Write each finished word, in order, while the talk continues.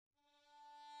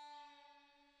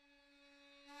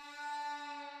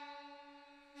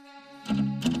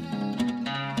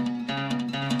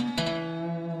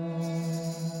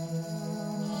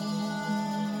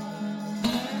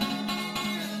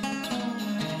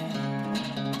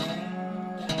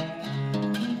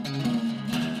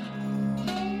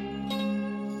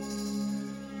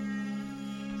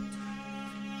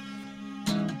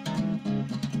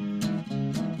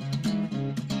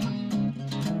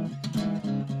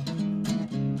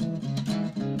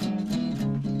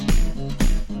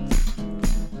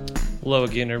Hello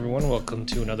again, everyone. Welcome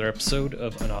to another episode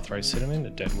of Unauthorized Cinnamon, a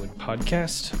Deadwood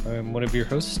podcast. I'm one of your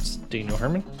hosts, Daniel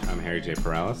Herman. I'm Harry J.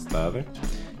 Perales, the other.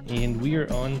 And we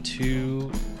are on to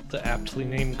the aptly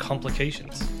named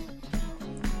Complications.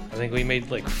 I think we made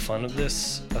fun of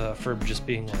this for just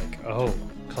being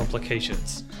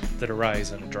complications that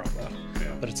arise in a drama.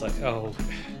 Yeah. But it's oh,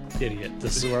 idiot.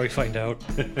 This is where we find out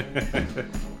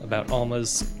about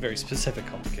Alma's very specific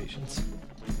complications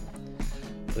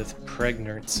with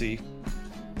pregnancy.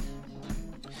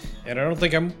 And I don't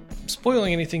think I'm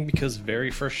spoiling anything because very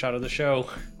first shot of the show,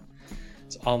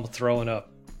 it's Alma throwing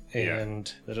up.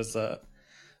 And that is a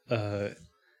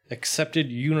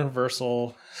accepted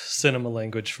universal cinema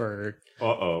language for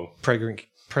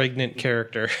pregnant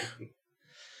character.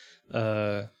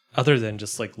 Other than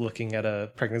just looking at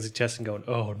a pregnancy test and going,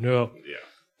 oh no. Yeah.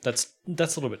 That's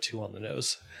a little bit too on the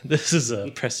nose. This is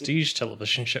a prestige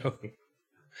television show.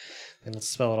 And let's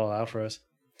spell it all out for us.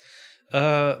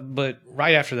 But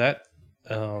right after that,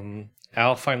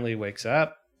 Al finally wakes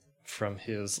up from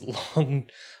his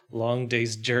long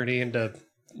day's journey into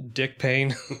dick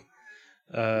pain.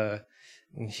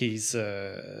 He's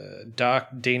Doc,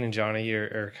 Dane, and Johnny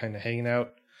are kind of hanging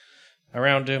out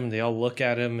around him. And they all look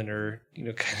at him and are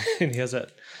and he has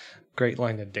that great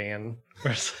line to Dan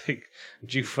where it's like,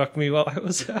 "Did you fuck me while I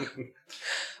was out?"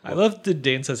 I love that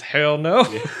Dan says, "Hell no."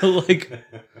 Yeah.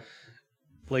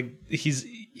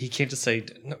 He can't just say,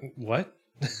 "No, what?"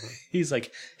 He's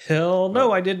like, "Hell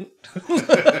no, I didn't."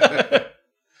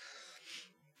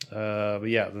 But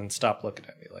yeah, then stop looking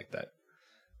at me like that.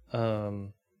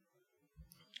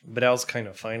 But Al's kind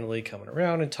of finally coming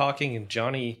around and talking, and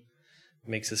Johnny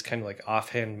makes this kind of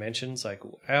offhand mentions,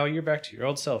 "Al, you're back to your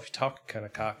old self. You talk kind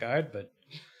of cockeyed," but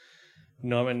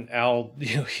no, and Al,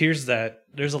 hears that.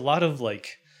 There's a lot of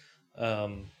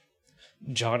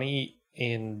Johnny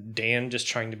and Dan just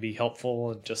trying to be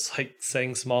helpful and just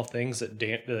saying small things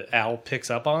that Al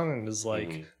picks up on and is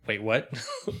like, "Wait, what?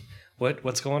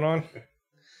 What's going on?"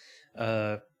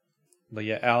 But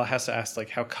yeah, Al has to ask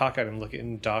how cockeyed I'm looking.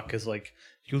 And Doc is like,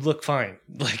 "You look fine."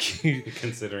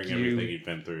 Considering everything you've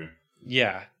been through.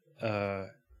 Yeah.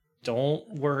 Don't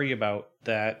worry about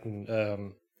that.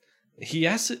 And he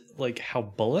asks it how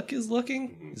Bullock is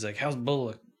looking. He's like, "How's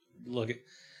Bullock looking?"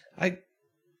 I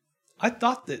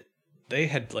thought that they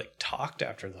had talked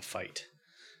after the fight.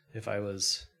 Or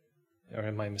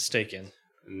am I mistaken?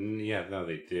 Yeah, no,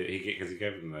 they did. Because he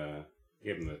gave him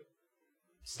the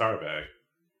star bag.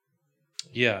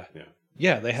 Yeah. Yeah.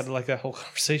 Yeah, they had that whole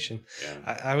conversation.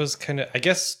 Yeah. I was kind of, I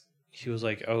guess he was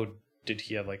like, "Oh, did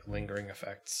he have lingering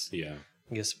effects?" Yeah.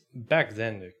 I guess back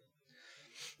then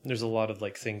there's a lot of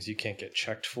things you can't get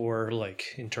checked for,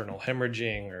 internal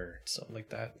hemorrhaging or something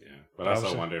like that. Yeah. But I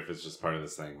also wonder if it's just part of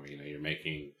this thing where, you're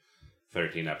making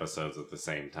 13 episodes at the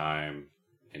same time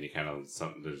and you kind of,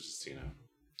 there's just,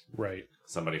 Right.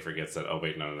 somebody forgets that, oh,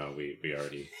 wait, no, we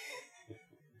already...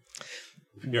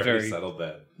 We Very already settled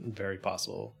that. Very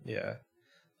possible, yeah.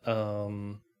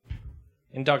 And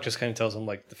Doc just kind of tells him,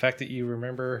 the fact that you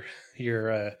remember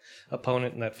your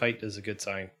opponent in that fight is a good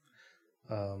sign.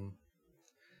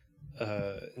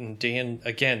 And Dan,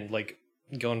 again,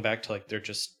 going back to, they're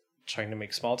just trying to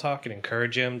make small talk and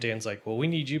encourage him. Dan's like, "Well, we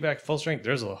need you back full strength.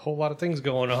 There's a whole lot of things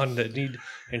going on that need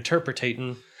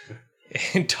interpreting."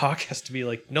 And Doc has to be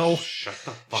like, "No. Shut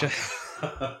the fuck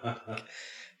up."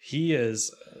 He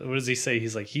is, what does he say?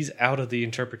 He's he's out of the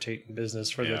interpreting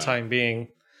business for the time being.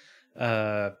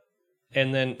 And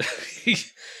then,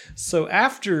 so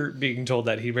after being told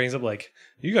that, he brings up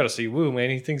 "You got to see Wu,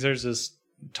 man. He thinks there's this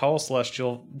tall,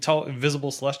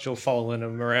 invisible celestial following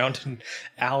him around." And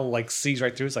Al sees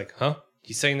right through. It's huh?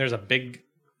 You saying there's a big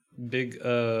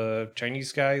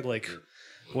Chinese guy? What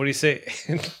do you say?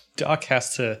 And Doc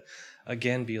has to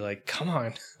again be like, "Come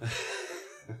on.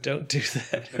 Don't do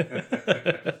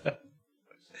that."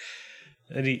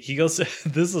 And he goes,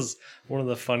 this is one of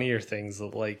the funnier things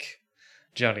that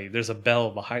Johnny, there's a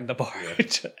bell behind the bar.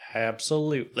 Yeah.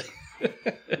 Absolutely.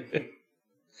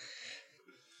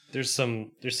 There's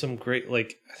some great, I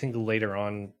think later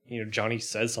on, Johnny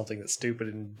says something that's stupid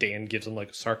and Dan gives him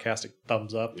a sarcastic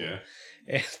thumbs up. Yeah.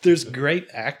 And there's great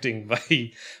acting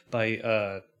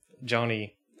by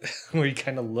Johnny where he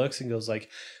kind of looks and goes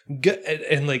good,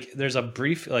 and there's a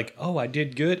brief "Oh, I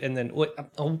did good," and then what?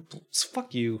 "Oh,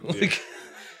 fuck you!"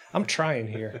 I'm trying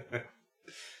here.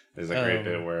 There's a great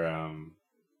bit where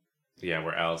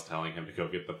where Al's telling him to go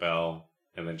get the bell,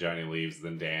 and then Johnny leaves.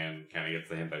 Then Dan kind of gets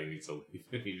the hint that he needs to leave,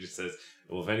 and he just says,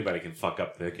 "Well, if anybody can fuck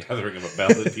up the gathering of a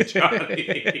bell, it'd be Johnny."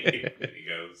 And he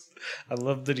goes. I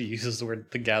love that he uses the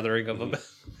word "the gathering of a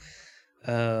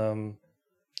bell."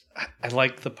 I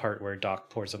like the part where Doc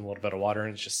pours him a little bit of water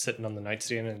and it's just sitting on the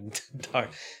nightstand, and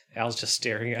Al's just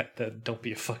staring at the "Don't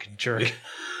be a fucking jerk."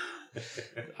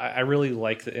 I really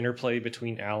like the interplay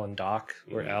between Al and Doc,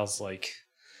 where Al's like,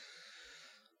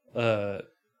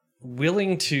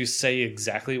 willing to say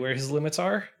exactly where his limits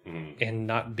are and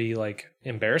not be like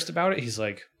embarrassed about it. He's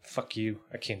like, "Fuck you,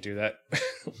 I can't do that."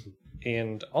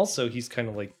 And also he's kind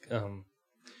of like,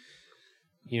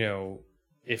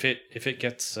 if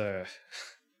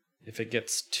it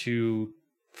gets too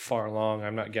far along,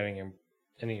 I'm not getting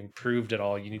any improved at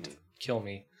all. You need to kill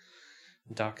me.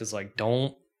 Doc is like,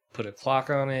 "Don't put a clock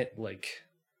on it." Like,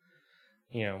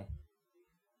 and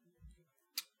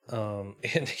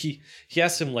he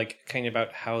asks him like kind of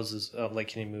about how's his like,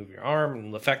 can you move your arm?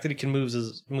 And the fact that he can move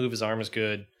his arm is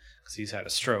good because he's had a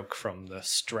stroke from the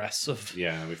stress of.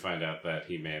 Yeah, we find out that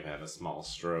he may have had a small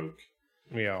stroke.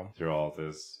 Yeah. Through all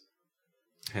this,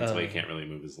 hence why he can't really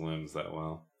move his limbs that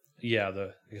well. Yeah,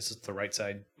 I guess it's the right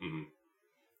side.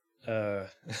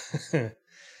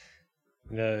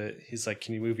 He's like,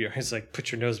 "Can you move your?" He's like,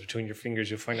 "Put your nose between your fingers.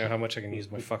 You'll find out how much I can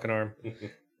use my fucking arm."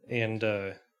 And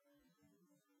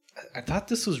I thought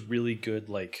this was really good,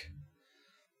 like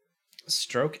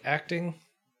stroke acting.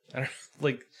 I don't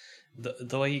like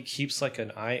the way he keeps like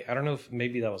an eye. I don't know if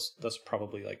maybe that's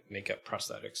probably like makeup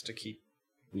prosthetics to keep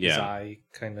his eye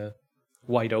kind of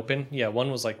wide open. Yeah,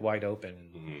 one was like wide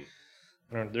open.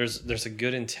 I don't know, there's a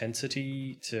good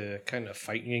intensity to kind of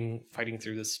fighting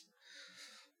through this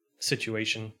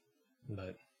situation.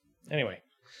 But anyway,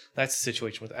 that's the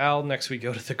situation with Al. Next we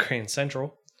go to the Grand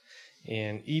Central,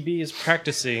 and EB is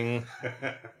practicing.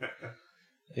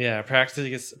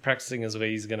 Practicing his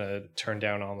way he's gonna turn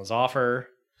down Alma's offer,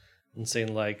 and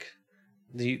saying like,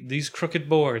 these crooked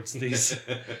boards, these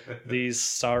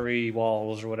sorry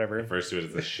walls or whatever. Refers to it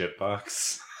as a shit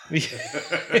box.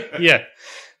 Yeah.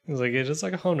 He's like, it's just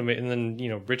like a home to me. And then,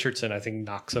 Richardson, I think,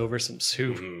 knocks over some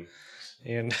soup.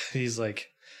 And he's like,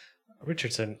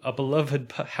 "Richardson, a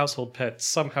beloved household pet,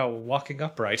 somehow walking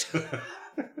upright."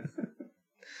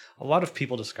 A lot of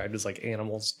people described as like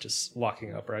animals just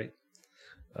walking upright.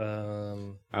 I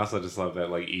also just love that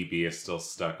like EB is still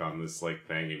stuck on this like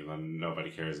thing, even though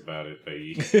nobody cares about it. But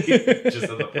he just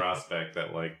at the prospect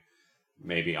that like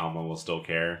maybe Alma will still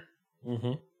care.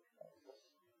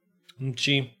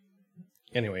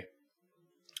 Anyway,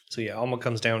 so yeah, Alma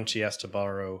comes down. She has to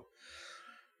borrow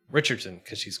Richardson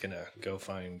because she's gonna go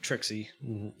find Trixie.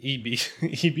 And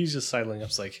EB's just sidling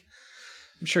up, like,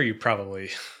 "I'm sure you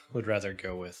probably would rather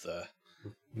go with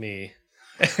me."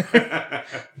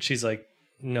 She's like,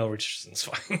 "No, Richardson's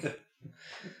fine."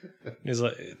 He's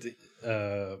like,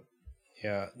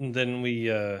 yeah. And then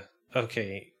we,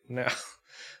 okay, now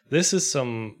this is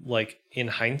some like in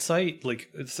hindsight,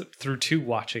 like through two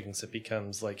watchings, it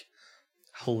becomes like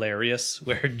hilarious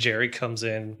where Jerry comes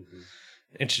in,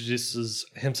 introduces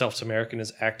himself to Merrick and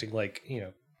is acting like,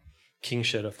 king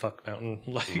shit of fuck mountain,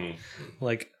 like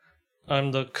like,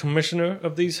 "I'm the commissioner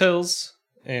of these hills,"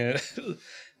 and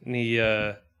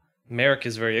Merrick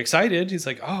is very excited. He's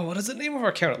like, "Oh, what is the name of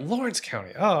our county? Lawrence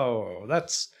County. Oh,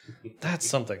 that's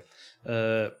something."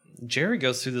 Jerry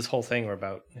goes through this whole thing where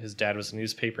about his dad was a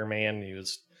newspaper man. He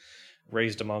was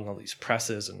raised among all these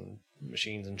presses and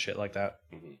machines and shit like that.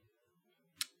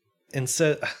 And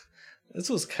said, this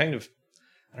was kind of,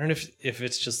 I don't know if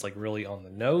it's just like really on the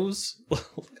nose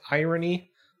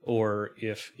irony, or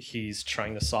if he's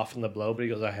trying to soften the blow, but he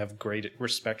goes, "I have great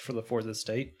respect for the Fourth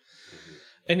Estate.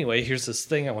 Anyway, here's this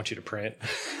thing I want you to print."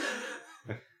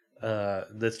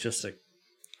 That's just a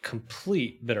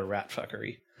complete bit of rat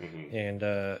fuckery. And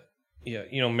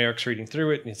Merrick's reading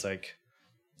through it, and he's like,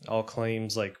 "All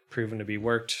claims like proven to be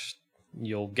worked,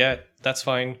 you'll get. That's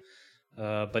fine.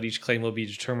 But each claim will be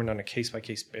determined on a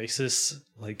case-by-case basis,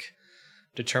 like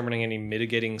determining any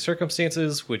mitigating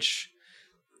circumstances," which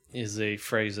is a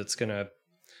phrase that's going to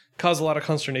cause a lot of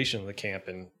consternation in the camp.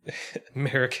 And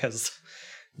Merrick it's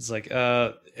like,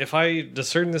 "If I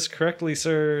discern this correctly,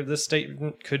 sir, this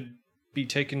statement could be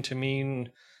taken to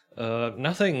mean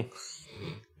nothing."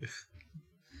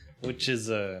 Which is,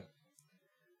 I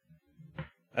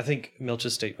think,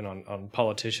 Milch's statement on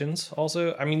politicians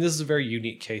also. I mean, this is a very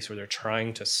unique case where they're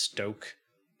trying to stoke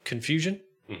confusion.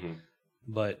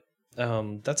 But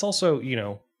that's also,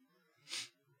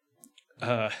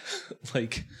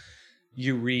 like,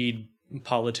 you read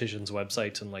politicians'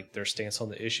 websites and like their stance on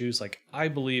the issues. Like, I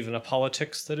believe in a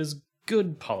politics that is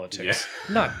good politics,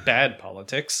 not bad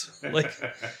politics. Like,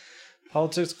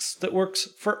 politics that works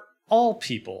for all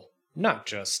people, not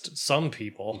just some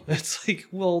people. It's like,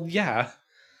 well, yeah.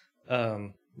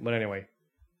 But anyway,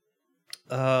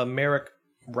 Merrick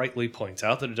rightly points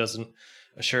out that it doesn't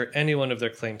assure anyone of their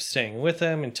claims staying with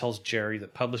them, and tells Jerry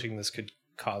that publishing this could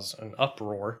cause an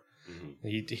uproar. Mm-hmm.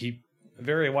 He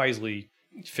very wisely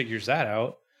figures that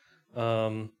out.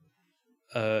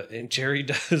 And Jerry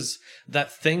does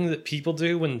that thing that people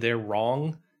do when they're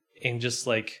wrong and just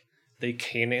like they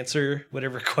can't answer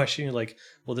whatever question. You're like,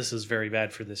 well, this is very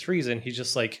bad for this reason. He's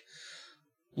just like,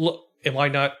 look, am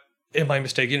I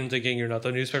mistaken in thinking you're not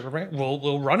the newspaper brand?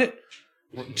 We'll run it.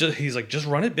 He's like, just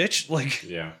run it, bitch. Like,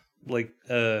 yeah. Like,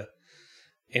 and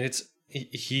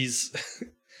he's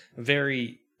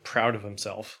very proud of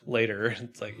himself later.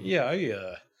 It's like, yeah,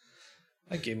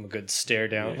 I gave him a good stare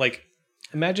down. Yeah. Like,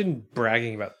 imagine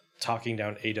bragging about talking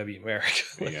down A.W. Merrick,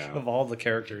 like, of all the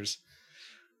characters.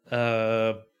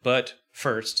 But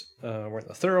first, we're in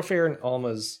the thoroughfare, and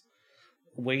Alma's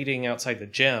waiting outside the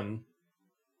gem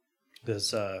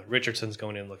because Richardson's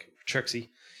going in looking for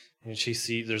Trixie, and she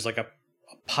sees there's like a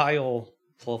pile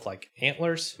full of like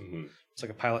antlers. Mm-hmm. It's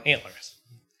like a pile of antlers.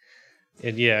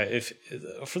 And yeah, if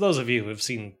for those of you who have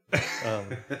seen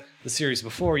the series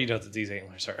before, you know that these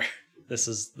antlers are. This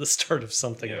is the start of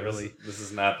something really. This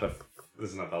is not the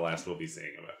last we'll be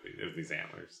seeing about these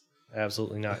antlers.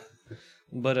 Absolutely not.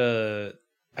 But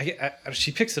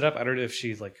she picks it up. I don't know if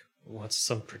she like wants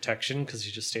some protection because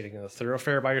she's just standing in the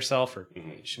thoroughfare by herself, or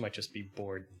she might just be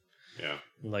bored. Yeah.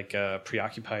 And, like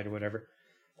preoccupied or whatever.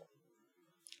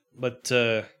 But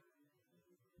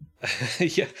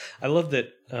yeah, I love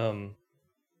that.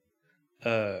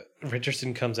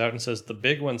 Richardson comes out and says the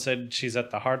big one said she's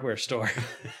at the hardware store.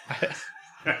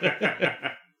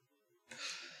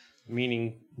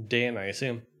 Meaning Dan, I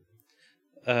assume.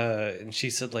 And she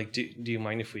said, like, do you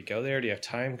mind if we go there? Do you have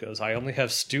time? Goes, I only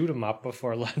have stew to mop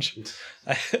before lunch.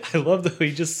 I love that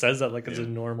he just says that like it's a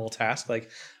normal task. Like,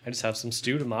 I just have some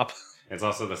stew to mop. It's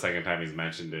also the second time he's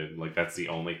mentioned it. Like, that's the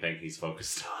only thing he's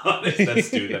focused on is that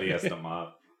stew that he has to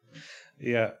mop.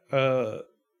 Yeah.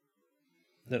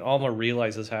 Then Alma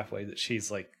realizes halfway that she's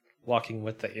like walking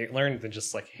with the antler, and then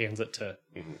just like hands it to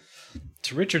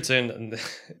Richardson, and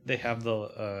they have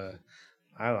the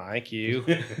I like you.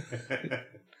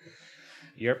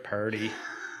 You're pretty.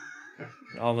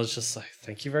 Alma's just like,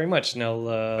 thank you very much. Now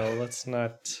let's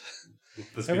not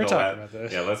ever talk about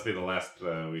this. Yeah, let's be the last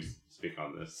we speak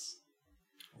on this.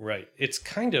 Right. It's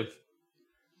kind of.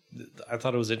 I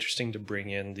thought it was interesting to bring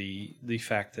in the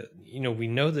fact that, you know, we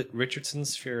know that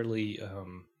Richardson's fairly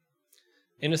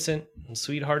innocent and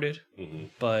sweethearted,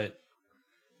 but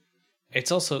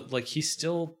it's also like he's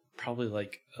still probably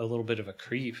like a little bit of a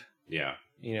creep. Yeah.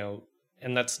 You know,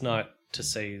 and that's not to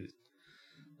say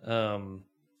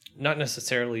not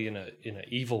necessarily in a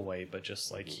evil way, but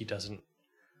just like he doesn't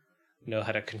know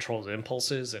how to control his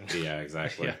impulses and yeah,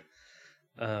 exactly.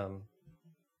 Yeah.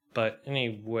 But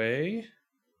anyway,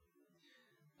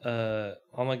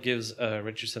 Alma gives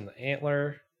Richardson the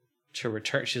antler to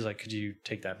return. She's like, could you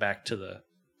take that back to the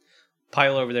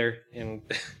pile over there? And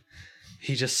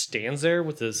he just stands there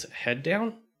with his head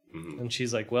down. And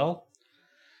she's like, well,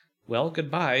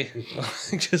 goodbye.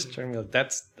 Just trying to be like,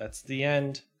 that's the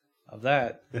end of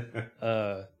that.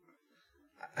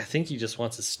 I think he just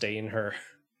wants to stay in her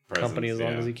company as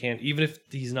long as he can, even if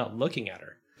he's not looking at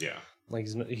her. Yeah. Like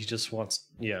he just wants,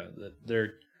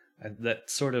 that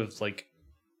sort of like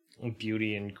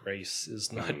beauty and grace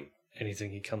is not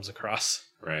anything he comes across.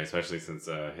 Right, especially since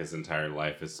his entire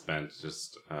life is spent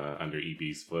just under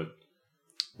EB's foot.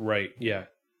 Right, yeah.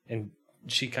 And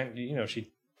she kind of,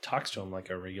 she talks to him like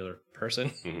a regular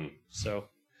person. So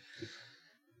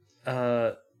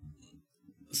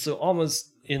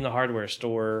Alma's in the hardware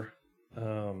store.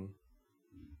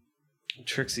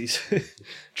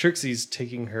 Trixie's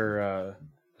taking her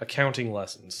accounting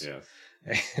lessons. Yes.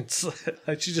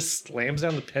 And she just slams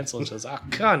down the pencil and says,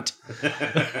 cunt.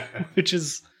 Which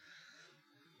is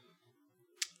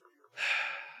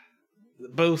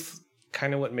both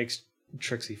kind of what makes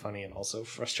Trixie funny and also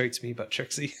frustrates me about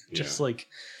Trixie. Just like,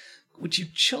 would you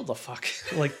chill the fuck?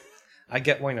 Like, I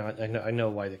get why not. I know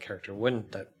why the character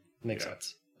wouldn't. That makes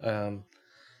sense.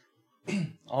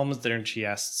 Alma's there and she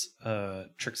asks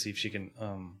Trixie if she can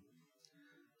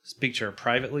speak to her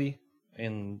privately.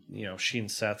 And, she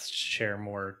and Seth share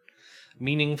more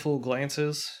meaningful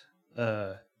glances.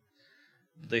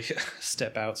 They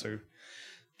step out so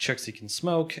Trixie can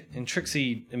smoke. And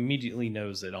Trixie immediately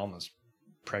knows that Alma's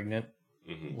pregnant.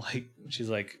 Like, she's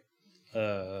like,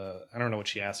 I don't know what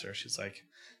she asked her. She's like,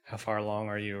 how far along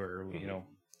are you? Or,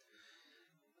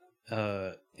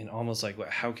 and Alma's like,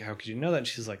 how could you know that? And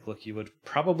she's like, look, you would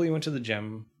probably went to the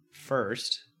gym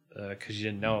first because you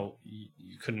didn't know,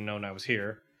 you couldn't have known I was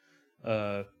here.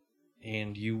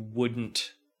 And you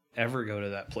wouldn't ever go to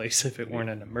that place if it weren't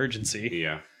an emergency.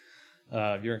 Yeah.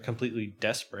 You're completely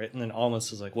desperate. And then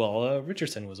Alma's is like, well,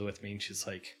 Richardson was with me. And she's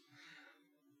like,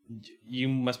 you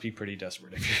must be pretty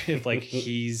desperate if like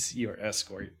he's your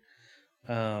escort.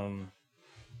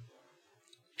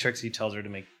 Trixie tells her to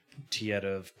make tea out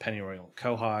of pennyroyal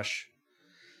cohosh,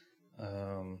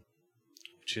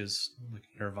 which is like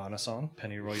a Nirvana song,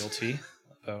 pennyroyal tea,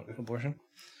 about abortion.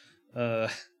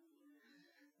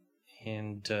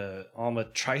 And Alma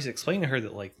tries to explain to her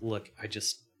that, like, look, I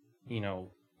just,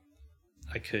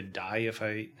 I could die if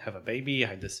I have a baby. I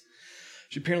had this.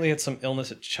 She apparently had some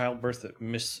illness at childbirth that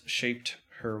misshaped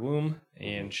her womb,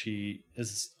 and she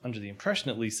is under the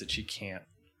impression, at least, that she can't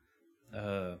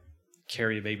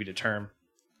carry a baby to term.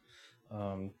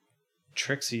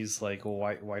 Trixie's like,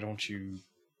 well, why don't you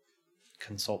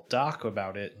consult Doc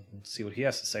about it and see what he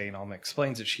has to say? And Alma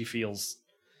explains that she feels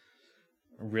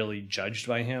really judged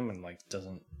by him and like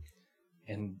doesn't.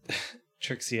 And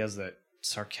Trixie has that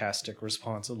sarcastic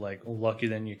response of like, well, lucky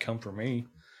then you come for me.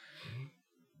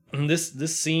 And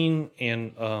this scene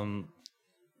and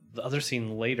the other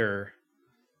scene later,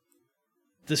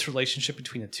 this relationship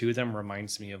between the two of them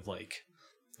reminds me of like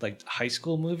high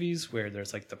school movies where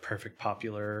there's like the perfect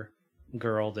popular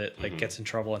girl that like gets in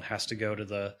trouble and has to go to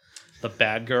the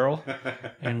bad girl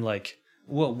and like,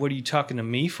 what are you talking to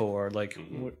me for? Like,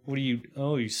 what are you?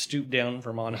 Oh, you stoop down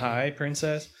from on high,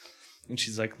 princess. And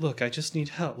she's like, look, I just need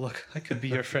help. Look, I could be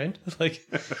your friend. Like,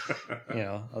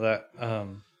 all that.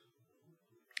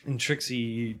 And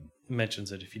Trixie mentions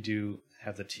that if you do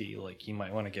have the tea, like you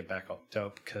might want to get back up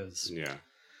dope because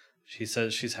she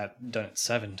says she's done it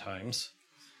 7 times.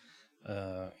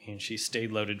 And she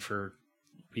stayed loaded for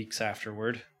weeks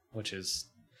afterward, which is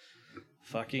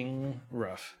fucking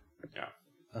rough. Yeah.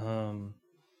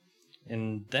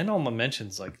 And then Alma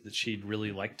mentions like that she'd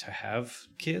really like to have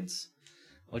kids,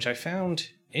 which I found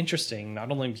interesting,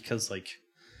 not only because like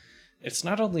it's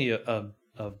not only a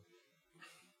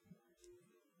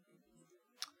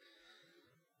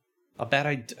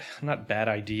not bad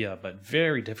idea, but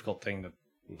very difficult thing to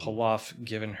pull off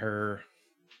given her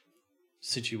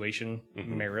situation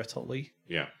maritally.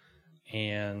 Yeah.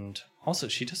 And also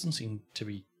she doesn't seem to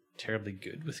be terribly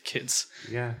good with kids.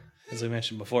 Yeah. As I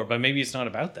mentioned before, but maybe it's not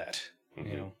about that.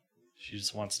 She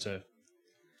just wants to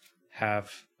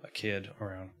have a kid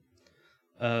around.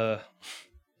 And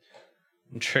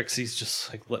Trixie's just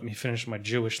like, let me finish my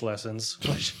Jewish lessons,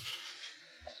 which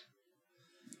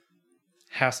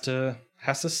has to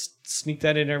sneak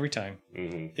that in every time.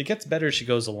 It gets better as she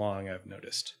goes along, I've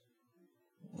noticed.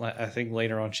 I think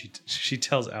later on she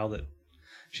tells Al that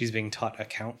she's being taught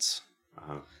accounts,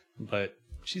 but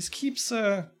she just keeps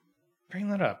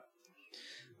bringing that up.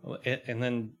 And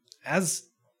then as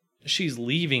she's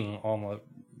leaving, Alma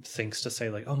thinks to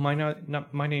say like, oh, my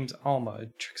name's Alma.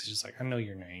 Trixie's just like, I know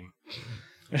your name.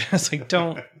 It's like,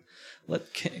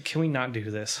 can we not do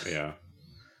this? Yeah.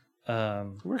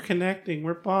 We're connecting,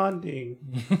 we're bonding.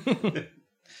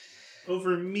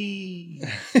 Over me.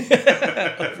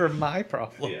 Over my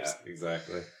problems. Yeah,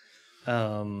 exactly.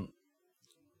 So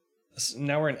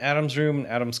now we're in Adam's room, and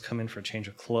Adam's come in for a change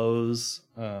of clothes.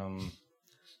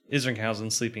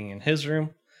 Isringhausen sleeping in his room.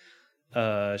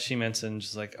 She mentioned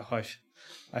just like, oh,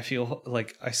 I feel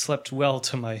like I slept well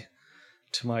to my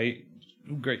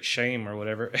great shame or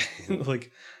whatever.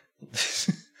 Like,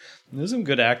 there's some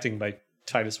good acting by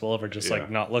Titus Welliver, just like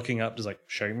not looking up, just like,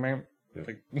 shame, man. Yeah.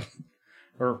 Like,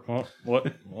 or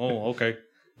what? Oh, okay.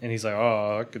 And he's like,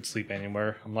 oh, I could sleep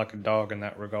anywhere. I'm like a dog in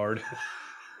that regard.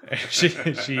 she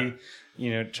tries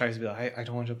to be like, I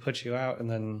don't want to put you out, and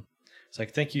then it's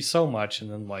like, thank you so much,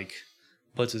 and then like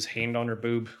puts his hand on her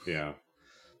boob. Yeah.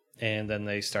 And then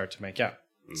they start to make out.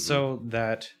 So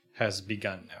that has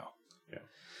begun now. Yeah.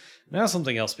 Now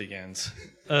something else begins.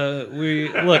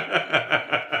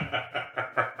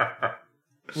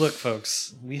 Look,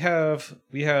 folks, we have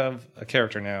a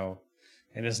character now,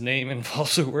 and his name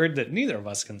involves a word that neither of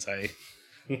us can say.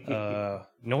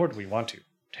 Nor do we want to.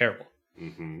 Terrible.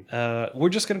 We're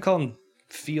just gonna call him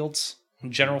Fields,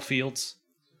 General Fields.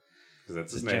 Because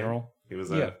that's his name. General. He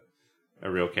was a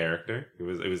real character. It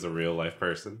was a real life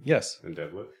person. Yes. In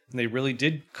Deadwood. And they really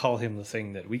did call him the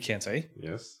thing that we can't say.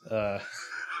 Yes.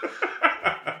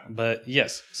 But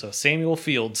yes, so Samuel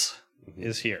Fields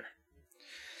is here.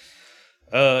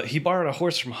 He borrowed a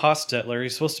horse from Hostetler.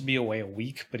 He's supposed to be away a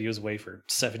week, but he was away for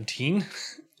 17.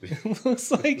 It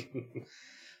looks like.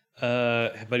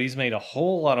 But he's made a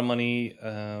whole lot of money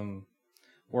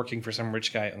working for some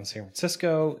rich guy in San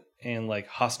Francisco, and like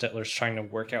Hostetler's trying to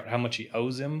work out how much he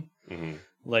owes him.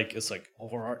 Like, it's like,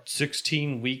 all right,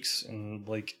 16 weeks, and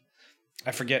like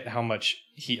I forget how much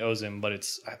he owes him, but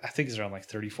I think it's around like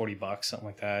 $30-$40, something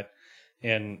like that.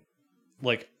 And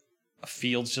like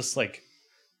Fields just like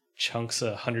chunks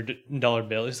 $100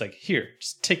 bill. He's like, here,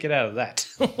 just take it out of that.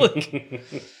 Like,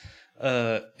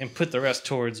 and put the rest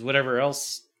towards whatever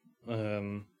else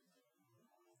I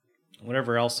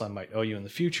might owe you in the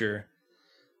future.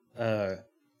 And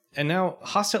now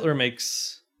Hostetler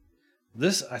makes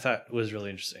this, I thought was really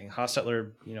interesting.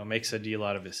 Hostetler, makes a deal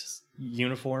out of his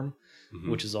uniform,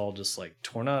 which is all just like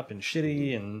torn up and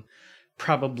shitty and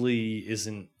probably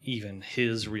isn't even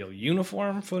his real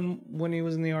uniform from when he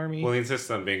was in the army. Well, he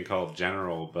insists on being called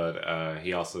general, but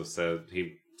he also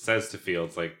says to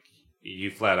Fields, like,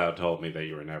 you flat out told me that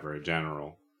you were never a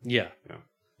general. Yeah.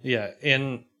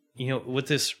 And what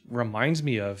this reminds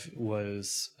me of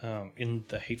was in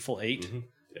The Hateful Eight,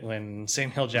 when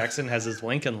Samuel Jackson has his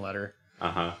Lincoln letter.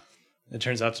 It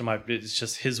turns out it's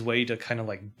just his way to kind of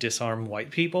like disarm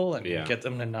white people and get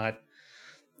them to not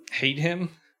hate him.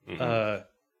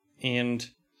 And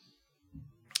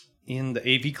in the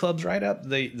AV Club's write-up,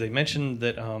 they mentioned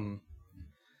that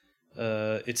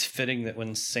it's fitting that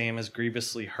when Sam is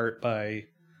grievously hurt by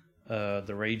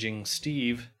the raging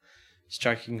Steve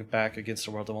striking back against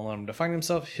the world that won't let him define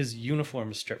himself, his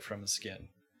uniform is stripped from his skin.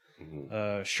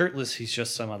 Shirtless, he's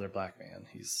just some other black man.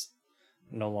 He's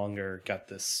no longer got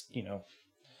this,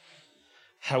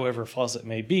 however false it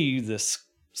may be, this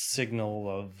signal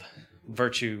of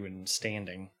virtue and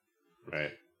standing.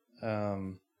 Right.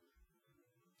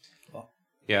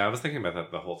 Yeah, I was thinking about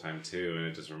that the whole time too, and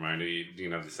it just reminded you,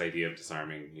 this idea of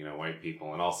disarming, white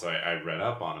people. And also I read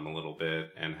up on him a little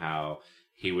bit and how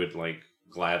he would like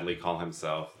gladly call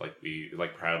himself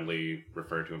proudly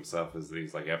refer to himself as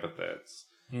these like epithets.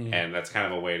 And that's kind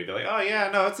of a way to be like, oh yeah,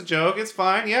 no, it's a joke, it's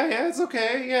fine, yeah, it's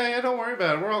okay, yeah, don't worry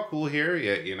about it, we're all cool here,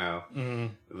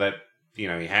 that he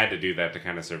had to do that to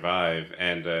kind of survive,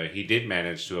 and he did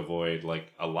manage to avoid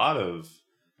like a lot of,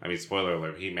 spoiler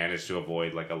alert, he managed to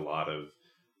avoid like a lot of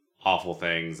awful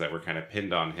things that were kind of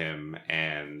pinned on him,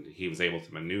 and he was able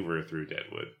to maneuver through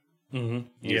Deadwood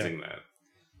using that.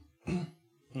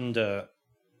 And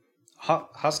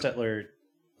Hostetler,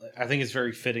 I think it's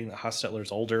very fitting that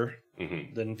Hostetler's older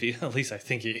than at least I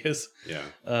think he is.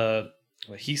 Yeah.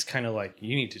 He's kind of like,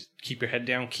 you need to keep your head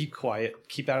down, keep quiet,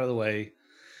 keep out of the way.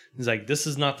 He's like, this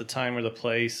is not the time or the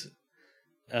place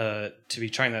to be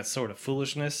trying that sort of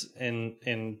foolishness.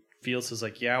 And Fields is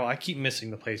like, yeah, well, I keep missing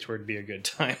the place where it'd be a good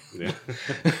time. Yeah.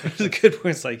 It's a good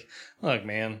point. It's like, look,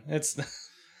 man,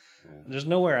 there's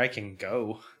nowhere I can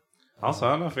go. Also,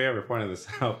 I don't know if we ever pointed this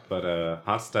out, but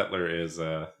Hostetler is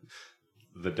the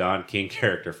Don King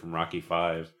character from Rocky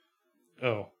V.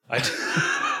 Oh,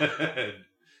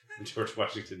 George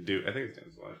Washington Duke. I think his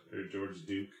name's George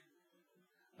Duke.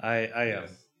 I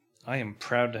am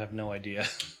proud to have no idea.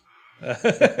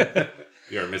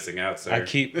 You're missing out, sir. I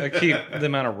keep the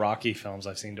amount of Rocky films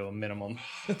I've seen to a minimum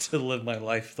to live my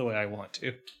life the way I want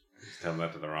to. Just tell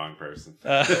that to the wrong person.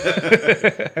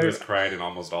 He was crying in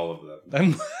almost all of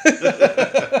them.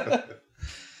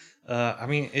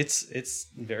 It's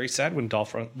very sad when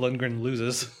Dolph Lundgren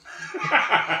loses.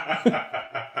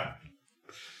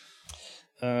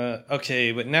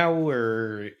 Okay, but now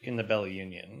we're in the Bella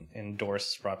Union, and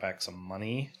Doris brought back some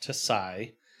money to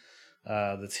Sai.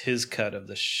 That's his cut of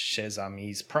the Chez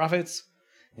Amis profits.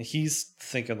 And he's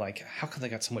thinking, like, how come they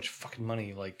got so much fucking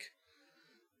money? Like,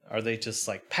 are they just,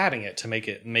 like, padding it to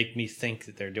make me think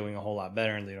that they're doing a whole lot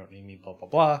better and they don't need me, blah, blah,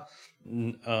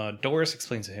 blah. Doris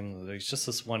explains to him that there's just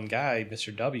this one guy,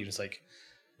 Mr. W. And it's like,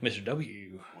 Mr.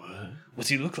 W, what's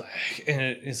he look like? And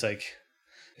it's like,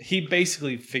 he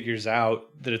basically figures out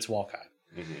that it's Walcott.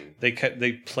 They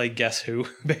play Guess Who,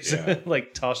 basically. Yeah.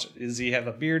 Like, Tosh, does he have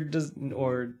a beard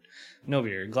or no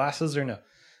beard? Glasses or no?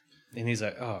 And he's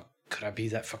like, oh, could I be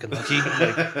that fucking lucky?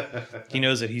 Like, he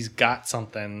knows that he's got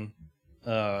something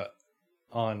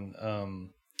on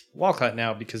Walcott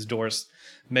now because Doris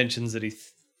mentions that he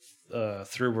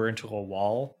threw her into a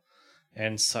wall,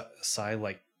 and Sai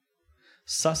like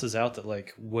susses out that,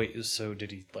 like, wait, so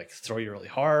did he like throw you really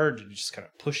hard? Did he just kind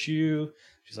of push you?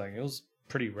 She's like, it was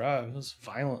pretty rough. It was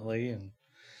violently, and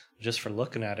just for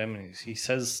looking at him, and he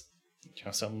says,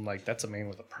 something like, that's a man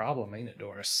with a problem, ain't it,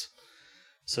 Doris?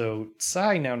 So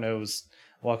Sai now knows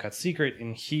Walcott's secret,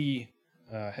 and he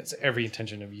has every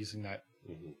intention of using that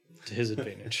to his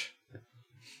advantage.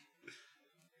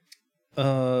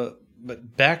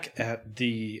 But back at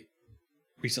the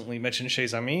recently mentioned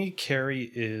Chez Amis,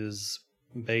 Carrie is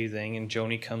bathing, and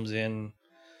Joni comes in,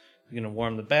 going to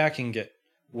warm the bath and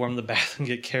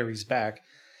get Carrie's back.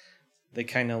 They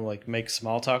kind of like make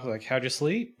small talk, like, how'd you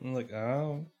sleep? I'm like,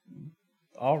 oh,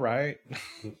 all right.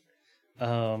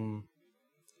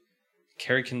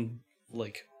 Carrie can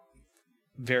like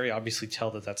very obviously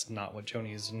tell that that's not what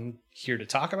Joni is here to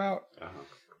talk about.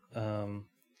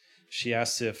 She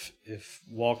asks if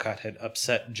Walcott had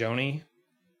upset Joni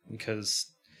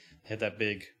because they had that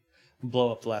big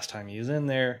blow up the last time he was in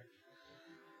there.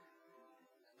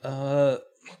 Joni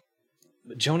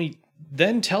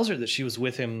then tells her that she was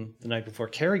with him the night before.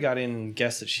 Carrie got in and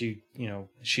guessed that she'd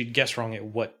guessed wrong at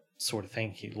what sort of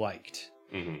thing he liked.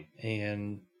 Mm-hmm.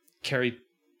 And Carrie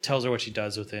tells her what she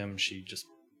does with him. She just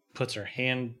puts her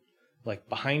hand like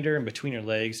behind her and between her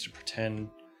legs to pretend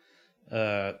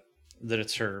that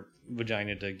it's her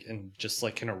vagina and just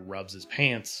like kind of rubs his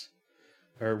pants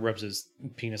or rubs his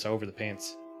penis over the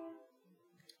pants.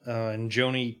 And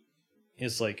Joni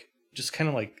is like, just kind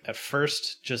of like at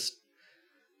first just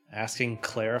asking,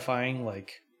 clarifying,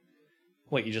 like,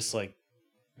 what, you just like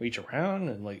reach around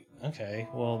and like, okay,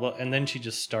 well, and then she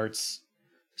just starts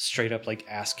straight up like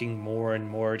asking more and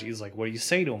more. He's like, what do you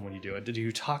say to him when you do it? Did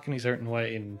you talk in a certain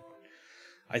way? And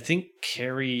I think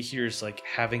Carrie here's like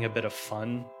having a bit of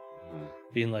fun,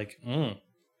 being like,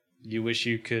 you wish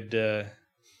you could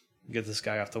get this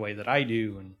guy off the way that I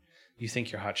do, and you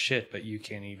think you're hot shit, but you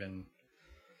can't even,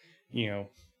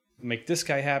 make this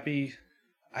guy happy.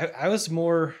 I was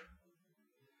more...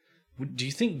 Do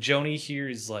you think Joni here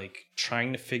is like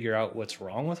trying to figure out what's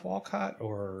wrong with Walcott,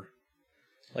 or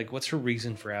like what's her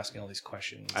reason for asking all these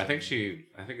questions? I think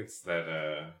it's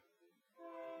that.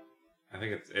 I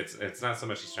think it's not so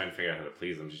much she's trying to figure out how to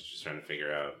please him. She's just trying to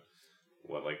figure out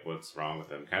what's wrong with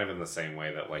him. Kind of in the same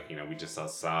way that we just saw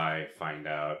Cy find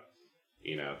out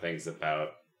things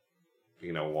about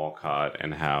Walcott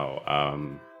and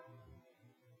how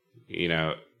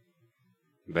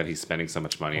that he's spending so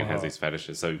much money and has these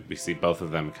fetishes. So we see both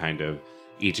of them kind of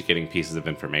each getting pieces of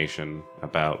information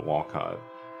about Walcott.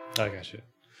 I got you.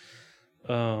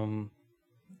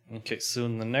 Okay, so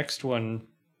in the next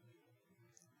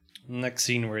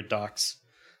scene where it docks,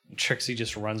 Trixie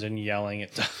just runs in yelling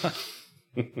at Doc.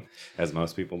 As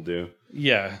most people do.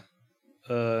 Yeah.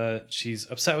 She's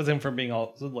upset with him for being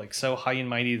all like so high and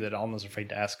mighty that Alma's afraid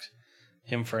to ask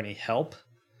him for any help.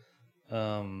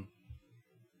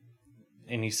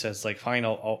 And he says like, fine,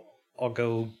 I'll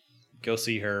go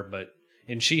see her,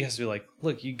 and she has to be like,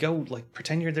 look, you go like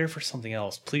pretend you're there for something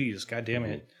else, please, god damn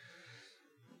it.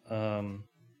 Now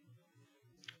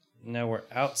we're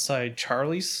outside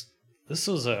Charlie's. This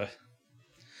was a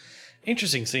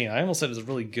interesting scene. I almost said it was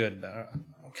really good, but I'm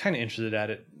kind of interested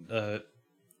at it.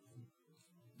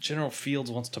 General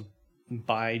Fields wants to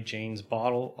buy Jane's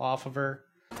bottle off of her.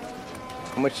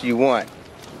 How much do you want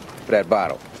for that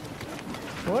bottle?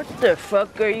 What the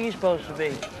fuck are you supposed to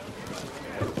be?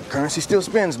 Currency still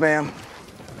spins, ma'am.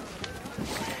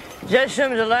 Is that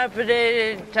some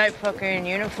dilapidated type fucker in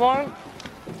uniform?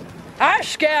 I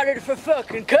scouted for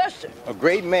fucking Custer. A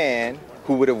great man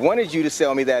who would have wanted you to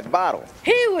sell me that bottle.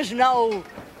 He was no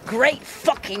great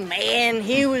fucking man.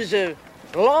 He was a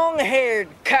long-haired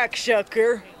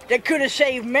cocksucker that could have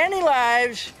saved many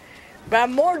lives by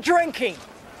more drinking.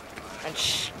 And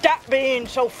stop being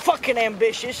so fucking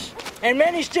ambitious. And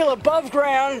many still above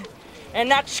ground and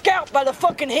not scalped by the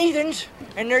fucking heathens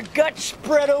and their guts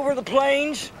spread over the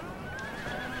plains.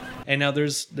 And now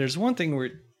there's one thing where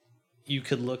you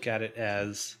could look at it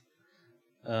as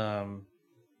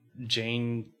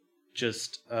Jane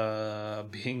just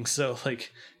being so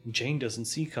like, Jane doesn't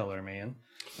see color, man.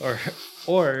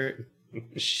 Or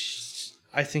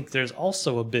I think there's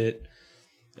also a bit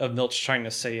of Milch trying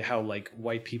to say how like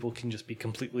white people can just be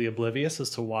completely oblivious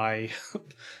as to why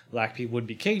black people would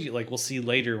be cagey. Like we'll see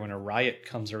later when a riot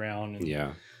comes around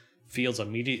and Fields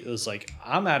immediately is like,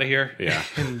 I'm out of here. Yeah.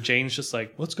 And Jane's just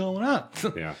like, what's going on?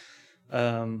 Yeah.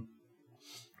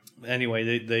 Anyway,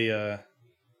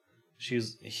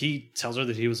 he tells her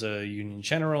that he was a Union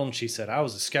general, and she said, I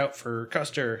was a scout for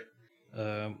Custer.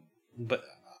 But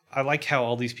I like how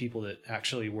all these people that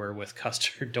actually were with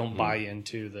Custer don't buy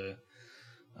into the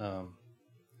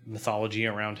mythology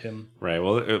around him. Right.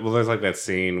 Well, there's like that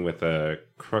scene with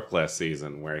Crook last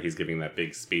season where he's giving that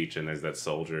big speech, and there's that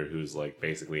soldier who's like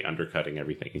basically undercutting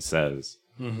everything he says.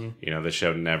 Mm-hmm. The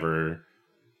show never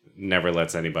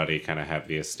lets anybody kind of have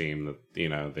the esteem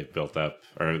that they've built up,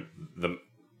 or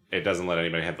it doesn't let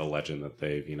anybody have the legend that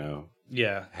they've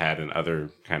had in other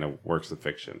kind of works of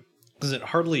fiction, because it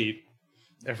hardly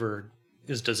ever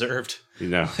is deserved.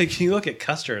 Like you look at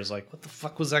Custer, it's like, what the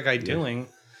fuck was that guy doing?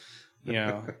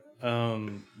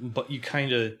 But you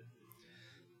kind of,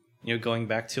 going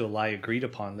back to a lie agreed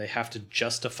upon, they have to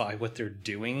justify what they're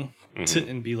doing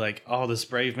and be like, oh, this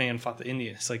brave man fought the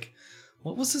Indians. It's like,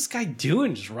 what was this guy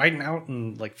doing? Just riding out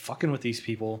and like fucking with these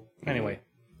people. Anyway,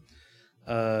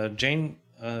 Jane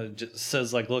just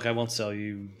says like, look, I won't sell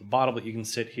you the bottle, but you can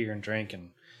sit here and drink.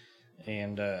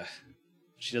 And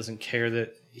she doesn't care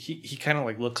that he kind of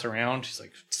like looks around. She's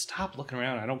like, stop looking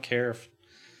around. I don't care if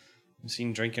I'm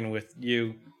seen drinking with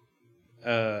you.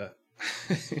 There's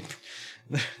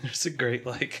a great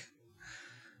like,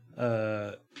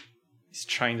 he's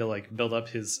trying to like build up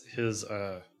his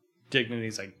dignity.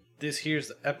 He's like, this here's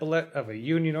the epaulet of a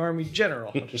Union Army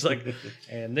general. Just like,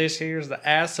 and this here's the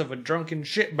ass of a drunken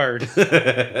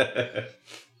shitbird.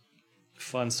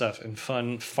 Fun stuff and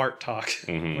fun fart talk.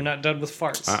 Mm-hmm. We're not done with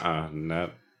farts. No.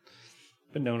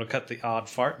 Been known to cut the odd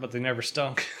fart, but they never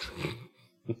stunk.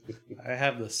 I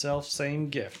have the self-same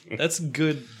gift. That's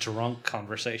good drunk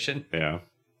conversation. Yeah.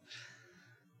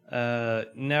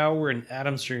 Now we're in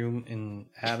Adam's room, and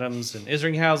Adams and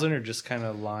Isringhausen are just kind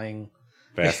of lying.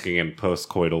 Basking in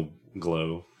post-coital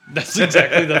glow. That's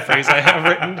exactly the phrase I have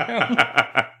written down.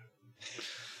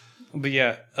 But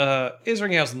yeah,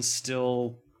 Isringhausen's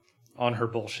still on her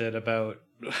bullshit about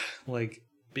like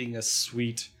being a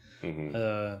sweet,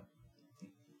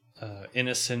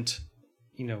 innocent,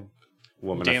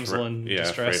 woman damsel in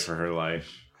distress. Afraid for her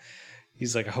life.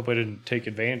 He's like, I hope I didn't take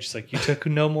advantage. She's like, you took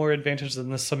no more advantage than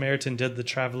the Samaritan did the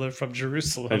traveler from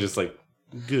Jerusalem. I'm just like,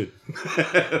 good.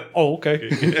 Oh, okay.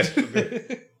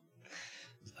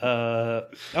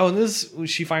 And this,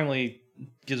 she finally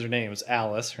gives her name. It's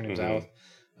Alice. Her name's Alice.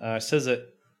 Says that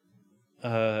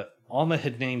Alma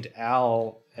had named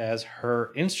Al as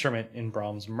her instrument in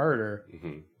Brahms' murder.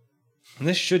 Mm-hmm. And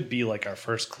this should be like our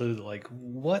first clue that like,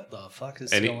 what the fuck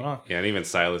is going on? Yeah, and even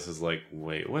Silas is like,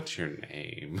 wait, what's your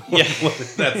name? Yeah.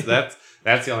 that's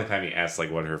the only time he asks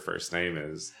like what her first name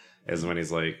is when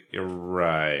he's like, you're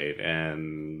right,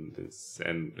 and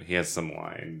he has some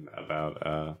line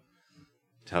about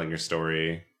telling your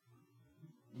story.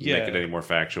 Yeah. Make it any more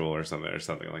factual or something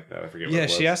like that. I forget what it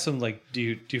was. She asked him like, do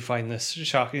you find this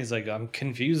shocking? He's like, I'm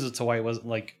confused as to why it wasn't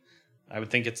like, I would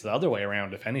think it's the other way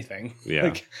around, if anything. Yeah.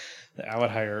 Like, I would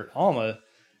hire Alma.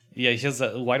 Yeah, he says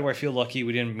that, why do I feel lucky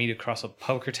we didn't meet across a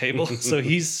poker table? So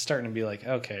he's starting to be like,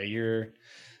 okay, you're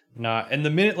not. And the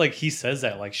minute like he says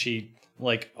that, like she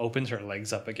like opens her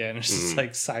legs up again. It's just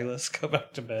like, Silas, go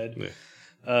back to bed.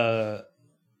 Yeah.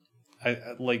 I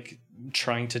like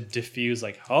trying to diffuse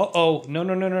like, no.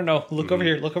 Look over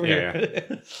here. Look over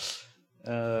here.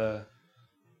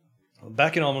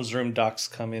 Back in Alma's room, Doc's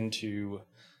come in to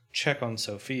check on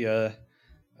Sophia.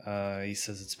 He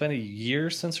says it's been a year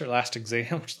since her last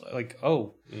exam. Like,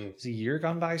 is a year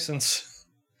gone by since?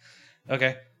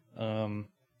 Okay. And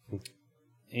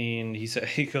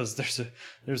he goes,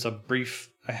 there's a brief.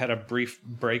 I had a brief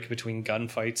break between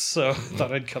gunfights, so I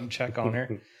thought I'd come check on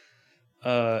her.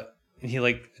 And he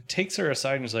like takes her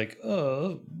aside and is like,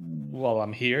 well,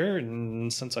 I'm here,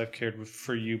 and since I've cared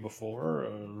for you before,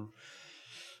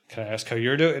 can I ask how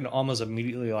you're doing? And Alma's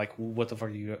immediately like, what the fuck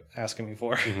are you asking me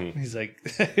for? Mm-hmm. He's like,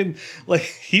 and like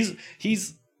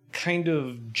he's kind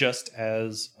of just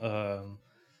as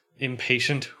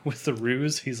impatient with the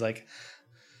ruse. He's like,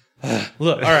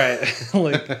 look, all right,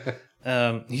 like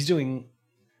he's doing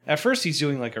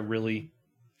like a really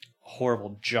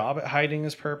horrible job at hiding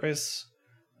his purpose.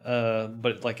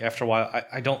 But like after a while,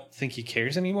 I don't think he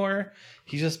cares anymore.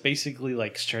 He's just basically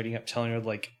like straight up telling her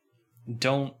like,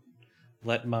 don't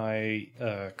let my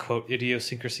quote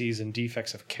idiosyncrasies and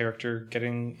defects of character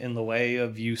getting in the way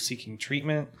of you seeking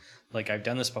treatment. Like, I've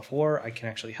done this before. I can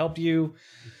actually help you.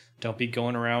 Don't be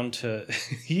going around to.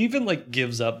 He even like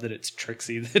gives up that it's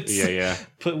Trixie. That's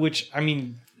which I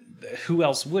mean, who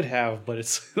else would have? But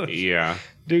it's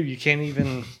dude. You can't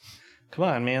even. Come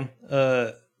on, man.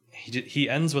 He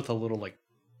ends with a little like,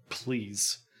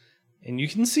 please, and you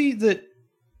can see that,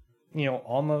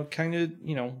 Alma kind of,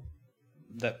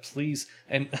 that please.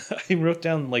 And I wrote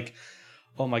down like,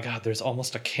 oh my god, there's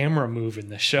almost a camera move in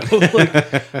this show. Like,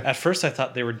 at first I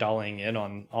thought they were dollying in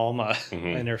on Alma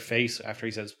and her face after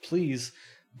he says please,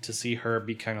 to see her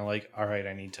be kind of like, all right,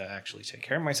 I need to actually take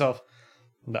care of myself.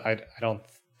 But I don't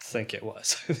think it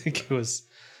was. I think it was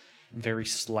very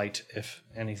slight, if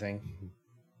anything.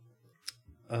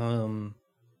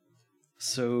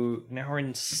 So now we're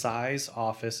in Cy's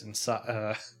office, and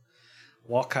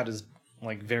Walcott is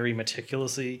like very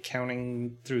meticulously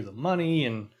counting through the money,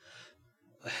 and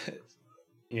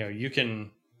you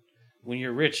can, when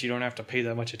you're rich, you don't have to pay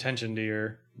that much attention to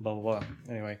your blah blah blah.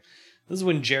 Anyway, this is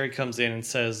when Jerry comes in and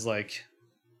says like,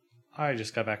 I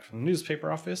just got back from the newspaper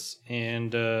office,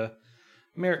 and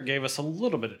Merrick gave us a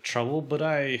little bit of trouble, but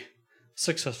I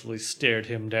successfully stared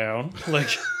him down. Like,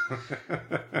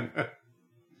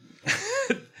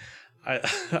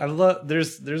 I love,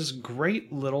 there's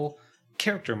great little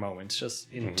character moments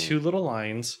just in two little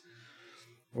lines.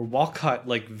 where Walcott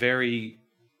like very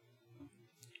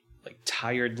like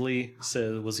tiredly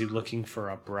says, was he looking for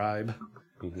a bribe?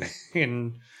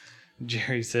 And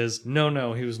Jerry says,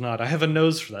 no, he was not. I have a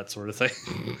nose for that sort of thing.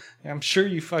 I'm sure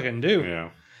you fucking do. Yeah.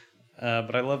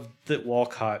 But I love that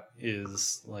Walcott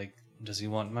is like, does he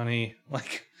want money?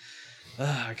 Like,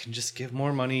 I can just give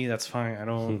more money. That's fine. I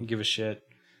don't give a shit.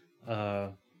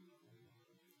 But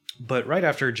right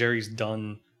after Jerry's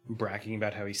done bragging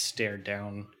about how he stared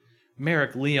down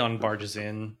Merrick, Leon barges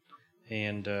in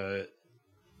and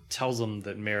tells him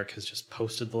that Merrick has just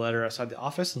posted the letter outside the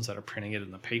office instead of printing it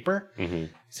in the paper. He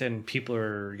said people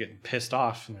are getting pissed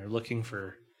off and they're looking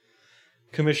for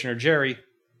Commissioner Jerry.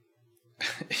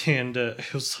 And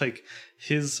it was like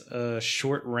his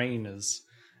short reign as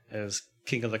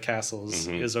king of the castle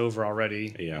is over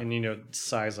already. Yeah. And, you know,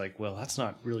 Sai's like, well, that's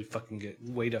not really fucking good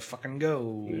way to fucking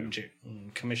go,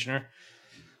 Commissioner.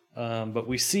 But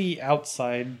we see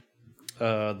outside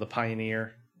the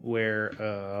Pioneer where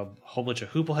a whole bunch of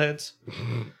hoopleheads,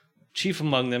 chief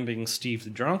among them being Steve the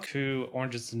Drunk, who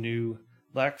Orange is the New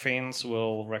Black fans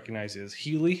will recognize as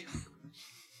Healy.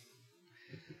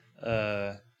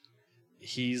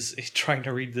 He's trying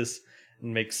to read this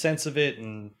and make sense of it,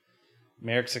 and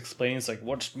Merrick's explains like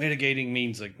what's mitigating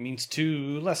means, like means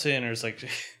to lessen, or it's like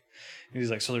he's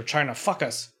like, so they're trying to fuck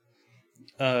us.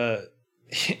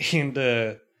 And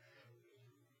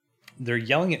they're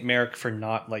yelling at Merrick for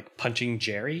not like punching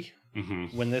Jerry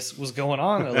when this was going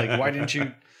on. They're like, why didn't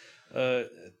you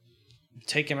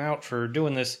take him out for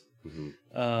doing this?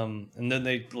 And then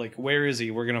they like, where is he?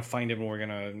 We're gonna find him and we're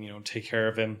gonna, you know, take care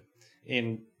of him.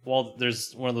 And while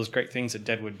there's one of those great things that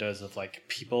Deadwood does of like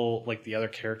people, like the other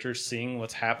characters seeing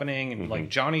what's happening, and like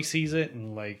Johnny sees it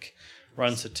and like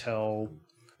runs to tell.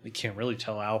 We can't really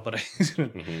tell Al, but he's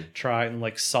gonna try, and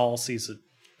like Saul sees it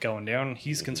going down.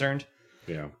 He's concerned.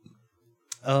 Yeah.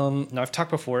 Now I've talked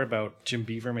before about Jim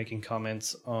Beaver making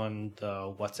comments on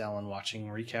the What's Alan Watching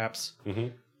recaps.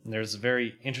 And there's a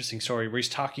very interesting story where he's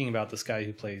talking about this guy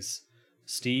who plays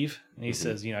Steve, and he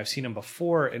says, you know, I've seen him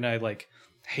before, and I like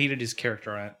hated his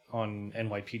character on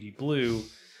NYPD Blue,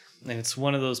 and it's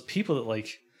one of those people that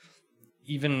like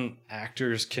even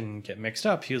actors can get mixed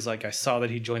up. He was like, I saw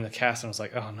that he joined the cast, and I was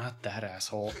like, oh, not that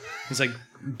asshole. He's like,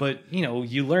 but you know,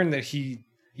 you learn that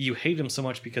you hate him so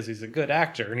much because he's a good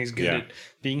actor and he's good at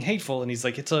being hateful. And he's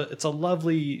like, he's a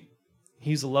lovely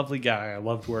guy. I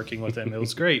loved working with him. It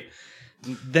was great.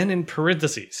 Then in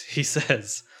parentheses, he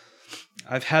says,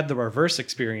 I've had the reverse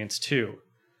experience too,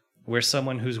 where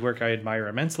someone whose work I admire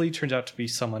immensely turns out to be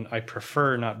someone I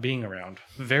prefer not being around.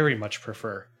 Very much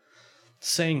prefer.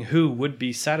 Saying who would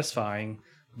be satisfying,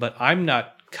 but I'm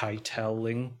not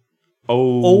Keiteling.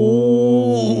 Oh.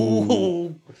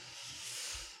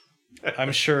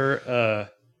 I'm sure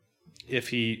if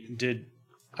he did,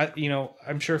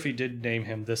 I'm sure if he did name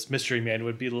him this mystery man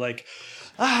would be like,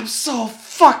 I'm so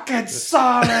fucking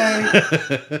sorry.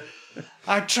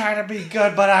 I try to be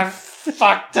good, but I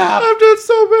fucked up. I've done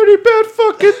so many bad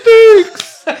fucking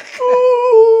things.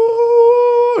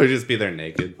 Or just be there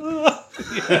naked. One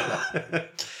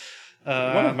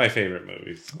of my favorite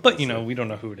movies. But, you know, we don't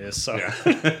know who it is, so.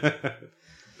 Yeah.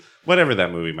 Whatever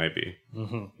that movie might be.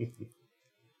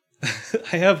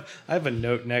 I have a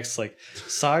note next, like,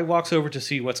 Sai walks over to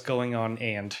see what's going on,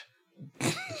 and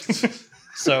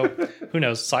so who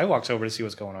knows? Sai walks over to see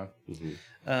what's going on.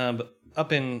 But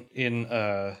up in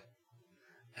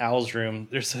Al's room,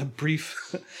 there's a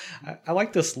brief. I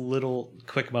like this little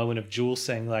quick moment of Jules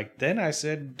saying, like, "Then I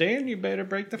said, Dan, you better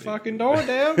break the fucking door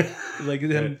down." Like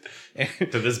them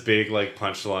to this big like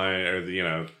punchline, or you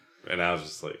know, and I was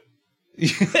just like.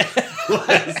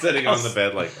 Sitting on the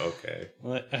bed like, okay.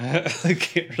 I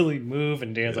can't really move,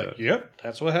 and Dan's like, yep,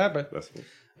 that's what happened. That's cool.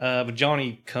 But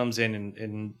Johnny comes in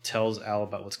and tells Al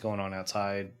about what's going on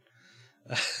outside.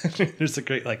 There's a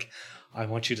great, like, I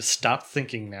want you to stop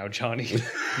thinking now, Johnny.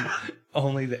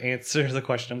 Only the answer to the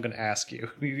question I'm going to ask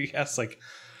you. He asks, like,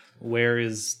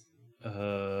 where's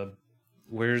the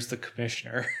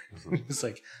commissioner? He's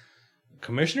like,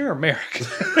 commissioner or Merrick?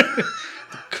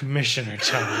 The commissioner,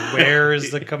 Johnny. Where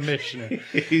is the commissioner?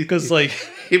 Because like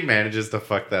he manages to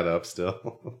fuck that up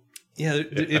still. Yeah,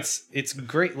 it's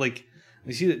great. Like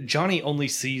you see that Johnny only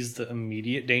sees the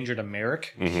immediate danger to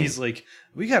Merrick. He's like,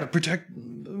 we got to protect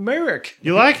Merrick.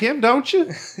 You like him, don't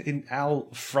you? And Al,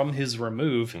 from his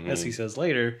remove, as he says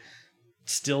later,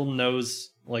 still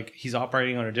knows like he's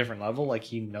operating on a different level. Like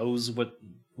he knows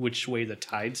which way the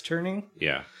tide's turning.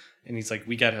 Yeah. And he's like,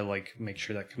 we got to like make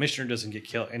sure that commissioner doesn't get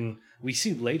killed. And we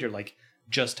see later like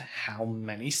just how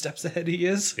many steps ahead he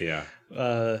is. Yeah.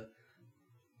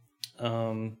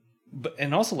 But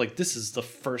and also like this is the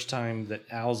first time that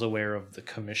Al's aware of the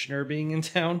commissioner being in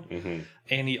town,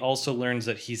 and he also learns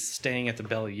that he's staying at the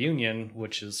Bella Union,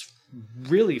 which is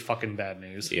really fucking bad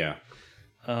news. Yeah.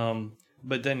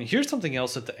 But then here's something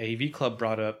else that the AV Club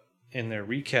brought up in their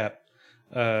recap.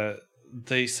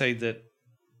 They say that,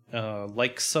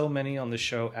 like so many on the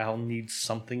show, Al needs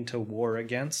something to war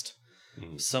against,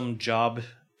 some job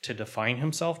to define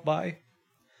himself by,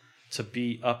 to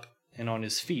be up and on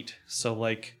his feet. So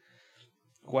like,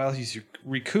 while he's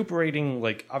recuperating,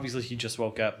 like obviously he just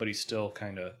woke up, but he's still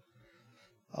kind of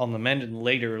on the mend. And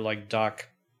later, like Doc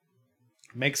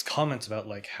makes comments about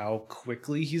like how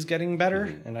quickly he's getting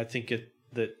better, and I think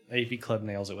that AV Club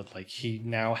nails it with like he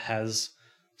now has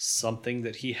something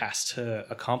that he has to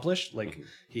accomplish. Like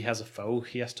he has a foe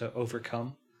he has to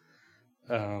overcome.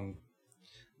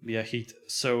 Yeah,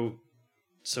 so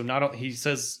not he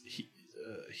says he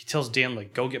tells Dan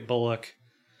like go get Bullock.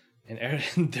 And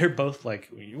they're both like,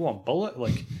 you want Bullock?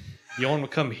 Like, you want him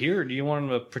to come here? Or do you want him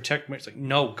to protect me? It's like,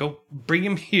 no, go bring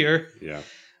him here. Yeah.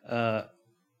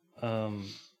 And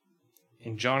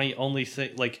Johnny only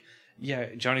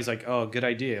Johnny's like, oh, good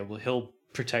idea. Well, he'll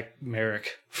protect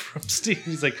Merrick from Steve.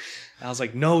 He's like, I was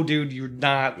like, no, dude, you're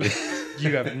not.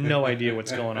 You have no idea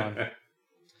what's going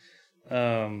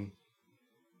on.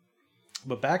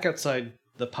 But back outside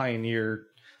the Pioneer,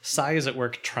 Cy is at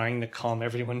work trying to calm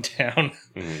everyone down.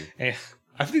 And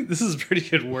I think this is pretty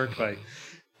good work by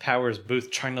Powers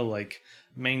Booth trying to like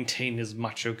maintain his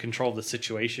macho control of the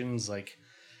situations. Like,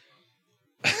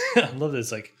 I love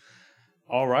this. Like,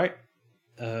 all right,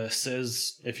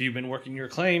 says if you've been working your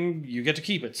claim, you get to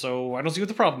keep it. So I don't see what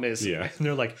the problem is. Yeah. And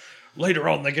they're like, later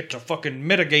on, they get to fucking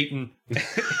mitigating.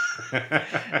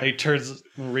 He turns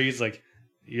and reads like,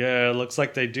 yeah, looks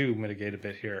like they do mitigate a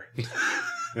bit here.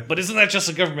 But isn't that just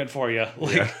the government for you?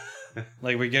 Like,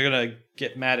 like we're gonna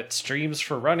get mad at streams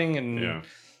for running and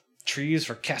trees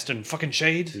for casting fucking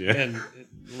shade, and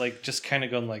like just kind of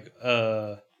going like,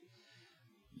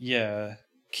 yeah,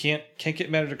 can't get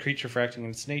mad at a creature for acting in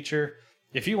its nature.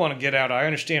 If you want to get out, I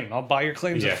understand, and I'll buy your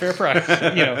claims at a fair price.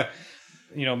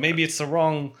 You know, maybe it's the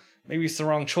wrong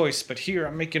choice, but here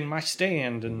I'm making my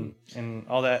stand and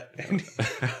all that.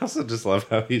 I also just love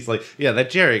how he's like, yeah, that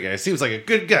Jerry guy seems like a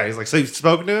good guy. He's like, so you've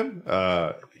spoken to him?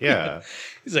 Yeah.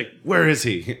 He's like, where is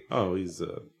he? Oh, he's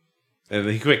and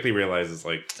he quickly realizes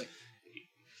like,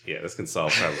 yeah, this can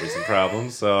solve probably some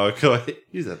problems. So go ahead.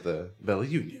 He's at the Bella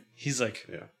Union. He's like,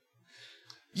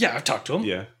 yeah, I've talked to him.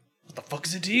 Yeah. What the fuck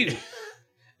is it to you?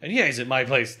 And yeah, he's at my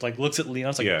place. Like, looks at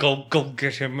Leon's like, go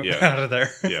get him out of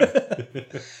there. Yeah.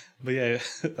 But yeah,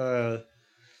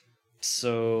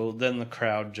 so then the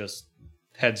crowd just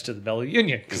heads to the Bella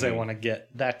Union because they want to get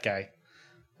that guy.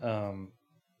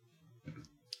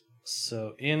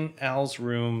 So in Al's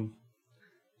room,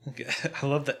 I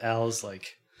love that Al's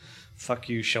like, fuck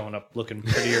you, showing up looking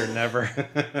prettier than ever.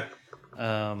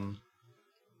 And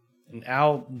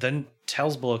Al then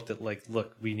tells Bullock that, like,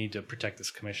 look, we need to protect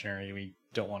this commissioner. We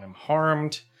don't want him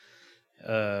harmed.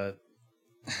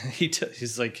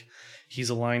 He's like, he's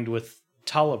aligned with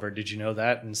Tolliver. Did you know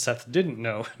that? And Seth didn't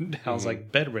know. Al's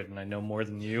like, bedridden. I know more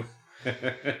than you.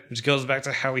 Which goes back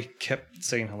to how he kept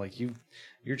saying how, like,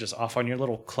 you're just off on your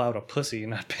little cloud of pussy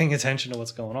and not paying attention to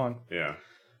what's going on. Yeah.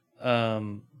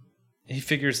 He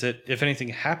figures that if anything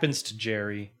happens to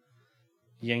Jerry,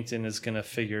 Yankton is going to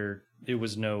figure it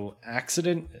was no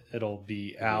accident. It'll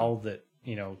be Al that,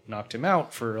 knocked him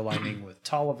out for aligning with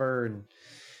Tolliver, and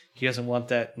he doesn't want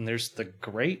that. And there's the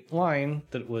great line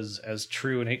that was as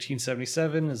true in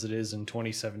 1877 as it is in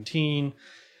 2017.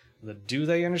 Do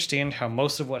they understand how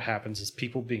most of what happens is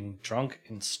people being drunk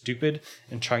and stupid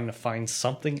and trying to find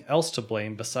something else to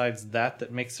blame besides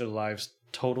that makes their lives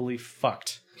totally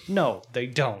fucked? No, they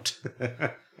don't.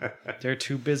 They're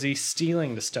too busy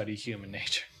stealing to study human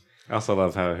nature. I also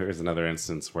love how here's another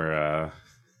instance where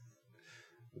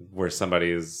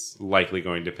somebody is likely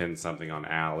going to pin something on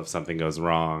Al if something goes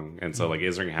wrong. And so, like,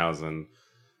 Isringhausen,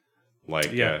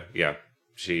 like,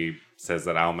 she says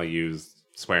that Alma used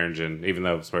Swearingen, even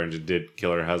though Swearingen did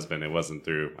kill her husband, it wasn't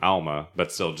through Alma,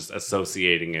 but still just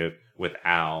associating it with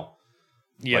Al,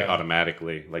 like,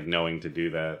 automatically, like, knowing to do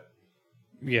that.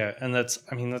 Yeah, and that's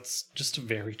just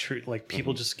very true. Like,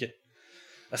 people just get,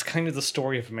 that's kind of the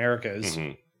story of America is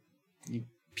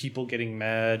people getting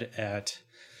mad at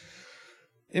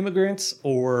immigrants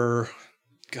or,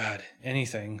 God,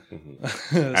 anything.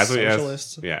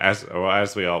 Socialists.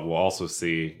 As we all will also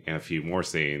see in a few more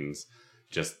scenes,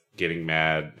 just getting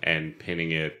mad and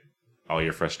pinning all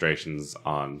your frustrations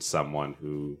on someone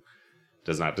who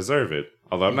does not deserve it.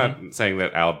 Although I'm not saying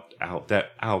that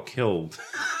Al killed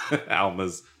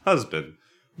Alma's husband,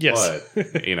 Yes.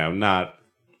 But, not,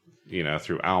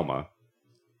 through Alma.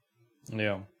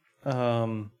 Yeah.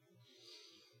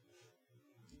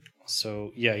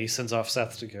 So, yeah, he sends off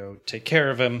Seth to go take care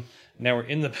of him. Now we're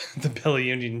in the Belly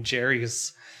Union. Jerry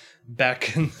is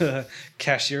back in the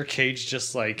cashier cage,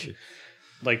 just like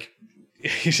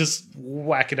he's just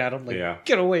whacking at him, like,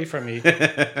 get away from me.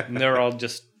 And they're all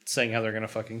just saying how they're going to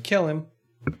fucking kill him.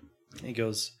 He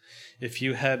goes, if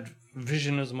you had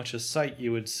vision as much as sight,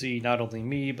 you would see not only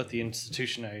me, but the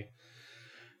institution I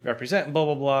represent, blah,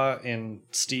 blah, blah. And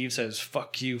Steve says,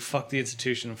 fuck you, fuck the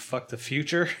institution, fuck the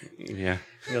future. Yeah.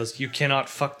 He goes, you cannot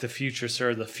fuck the future,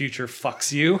 sir. The future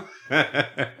fucks you.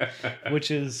 Which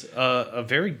is a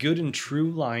very good and true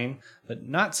line, but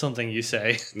not something you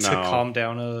say to calm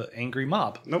down an angry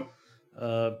mob. Nope.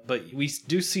 But we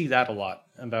do see that a lot,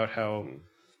 about how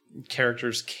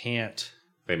characters can't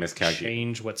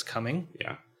change what's coming.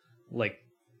 Yeah. Like,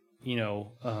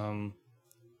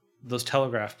 those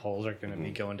telegraph poles are going to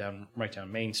be going right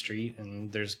down Main Street,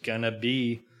 and there's going to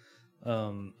be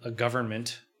a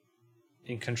government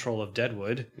in control of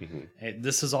Deadwood. And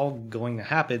this is all going to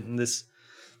happen, and this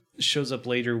shows up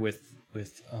later with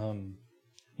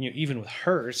even with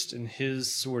Hearst and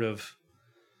his sort of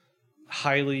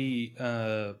highly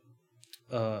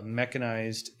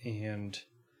mechanized and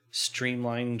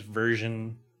streamlined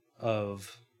version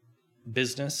of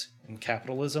business and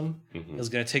capitalism is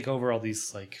going to take over all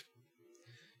these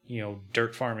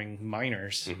dirt farming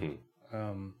miners.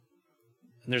 And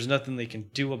there's nothing they can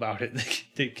do about it.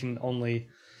 They can only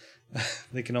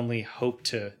hope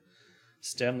to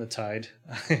stem the tide.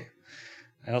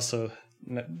 I also,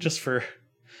 just for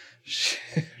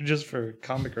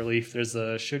comic relief, there's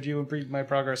a should you impede my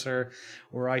progress, or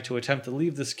were I to attempt to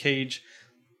leave this cage,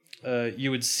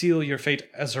 you would seal your fate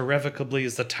as irrevocably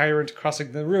as the tyrant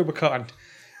crossing the Rubicon.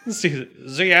 Is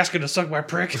he asking to suck my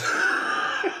prick?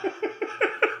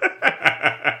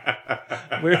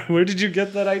 Where did you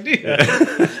get that idea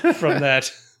from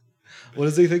that? What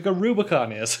does he think a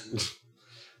Rubicon is?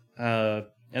 And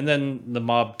then the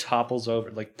mob pulls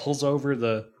over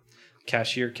the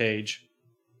cashier cage.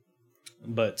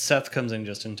 But Seth comes in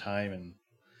just in time and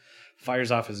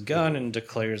fires off his gun and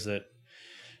declares that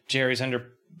Jerry's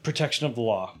under protection of the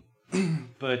law.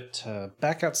 But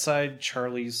back outside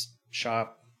Charlie's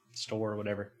shop, store,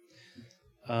 whatever,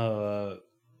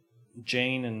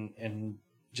 Jane and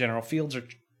General Fields are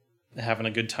having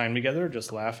a good time together,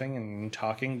 just laughing and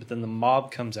talking. But then the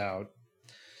mob comes out.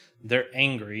 They're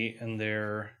angry and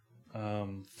they're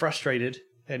frustrated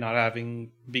at not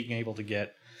being able to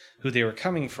get who they were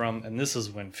coming from. And this is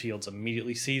when Fields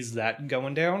immediately sees that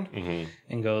going down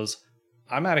and goes,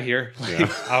 I'm out of here.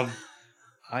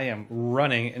 I am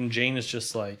running. And Jane is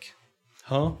just like,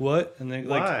 huh? What? And they're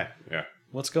like,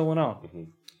 what's going on?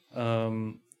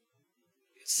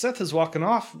 Seth is walking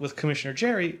off with Commissioner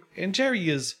Jerry, and Jerry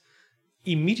is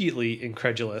immediately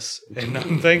incredulous and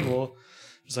unthankful.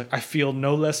 He's like, I feel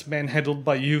no less manhandled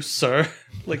by you, sir.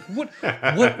 Like, what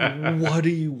do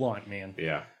you want, man?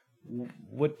 Yeah.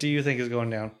 What do you think is going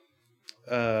down?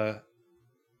 And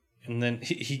then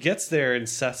he gets there, and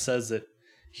Seth says that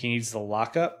he needs the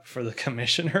lockup for the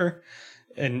commissioner,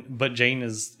 but Jane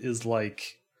is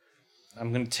like,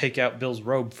 I'm going to take out Bill's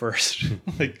robe first.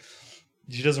 Like,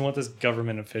 she doesn't want this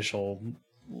government official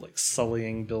like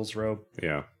sullying Bill's robe.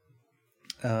 Yeah.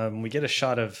 We get a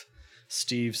shot of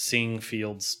Steve seeing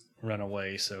Fields run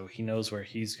away, so he knows where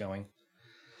he's going.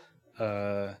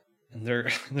 And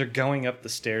they're going up the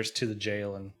stairs to the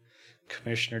jail, and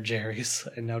Commissioner Jerry's,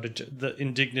 and now the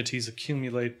indignities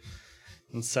accumulate.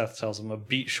 And Seth tells him a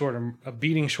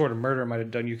beating short of murder might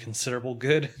have done you considerable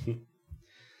good.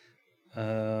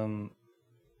 Now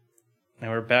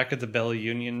we're back at the Belly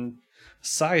Union.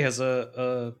 Cy has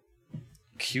a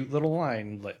cute little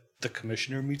line, like, the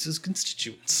commissioner meets his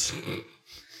constituents.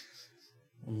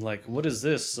 I'm like, what is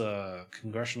this,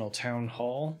 congressional town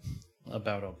hall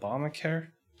about Obamacare?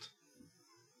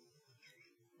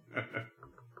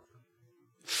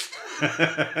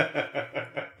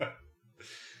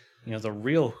 The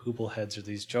real hoopleheads are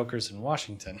these jokers in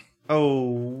Washington.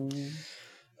 Oh.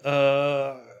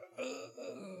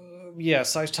 Yeah,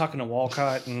 Cy's talking to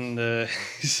Walcott, and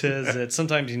he says that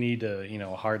sometimes you need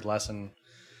a hard lesson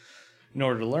in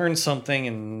order to learn something,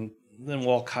 and then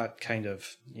Walcott kind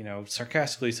of,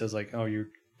 sarcastically says, like, oh, you're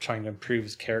trying to improve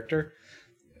his character.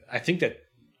 I think that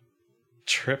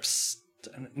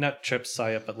not trips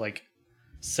Cy up, but, like,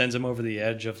 sends him over the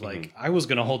edge of, like, I was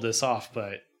going to hold this off,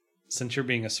 but since you're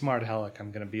being a smart aleck,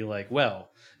 I'm going to be like, well,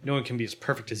 no one can be as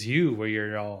perfect as you, where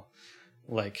you're all,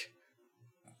 like,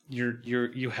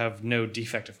 you have no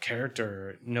defect of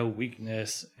character, no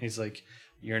weakness. He's like,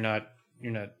 you're not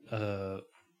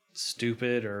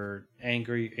stupid or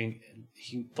angry.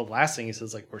 And the last thing he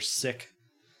says, like, we're sick.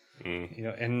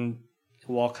 And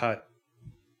Walcott,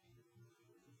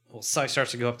 Cy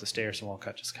starts to go up the stairs, and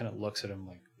Walcott just kind of looks at him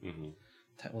like,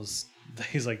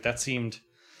 he's like, that seemed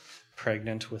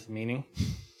pregnant with meaning.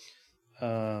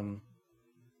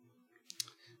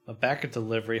 Back at the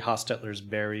livery, Hostetler's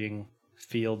burying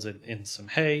Fields in some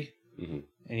hay, and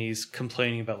he's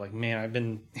complaining about, like, man, I've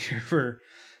been here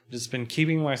just been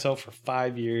keeping myself for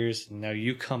 5 years, and now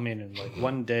you come in and, like,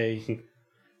 one day. And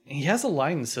he has a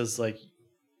line that says, like,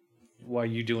 why are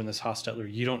you doing this,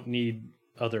 Hostetler? You don't need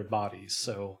other bodies.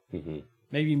 So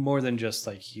maybe more than just,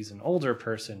 like, he's an older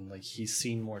person, like, he's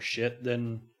seen more shit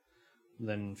than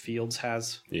Fields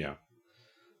has. Yeah.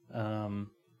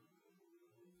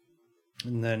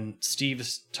 And then Steve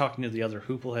is talking to the other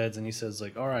Hoopleheads, and he says,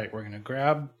 like, all right, we're going to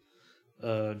grab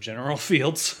General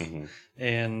Fields,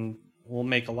 and we'll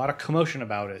make a lot of commotion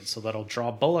about it. So that'll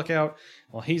draw Bullock out.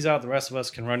 While he's out, the rest of us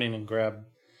can run in and grab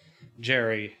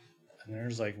Jerry. And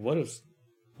there's like, what if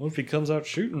he comes out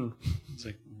shooting? It's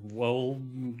like, well,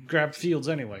 grab Fields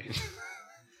anyway.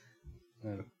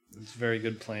 It's a very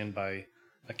good plan by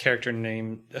a character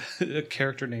named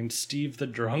Steve the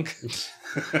Drunk.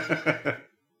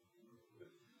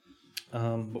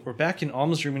 But we're back in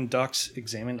Alma's room, and Doc's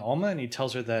examined Alma, and he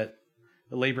tells her that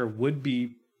the labor would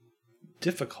be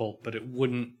difficult, but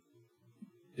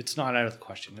it's not out of the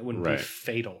question. It wouldn't be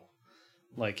fatal.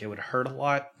 Like, it would hurt a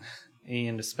lot,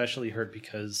 and especially hurt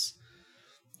because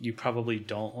you probably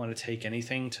don't want to take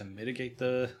anything to mitigate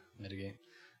the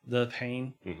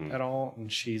pain at all.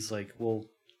 And she's like, well,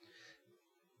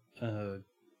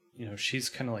 she's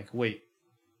kind of like, wait,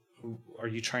 are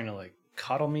you trying to, like,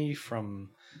 coddle me from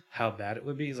how bad it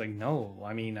would be? He's like, no,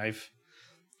 I mean, I've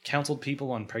counseled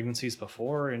people on pregnancies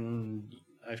before, and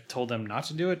I've told them not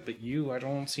to do it, but I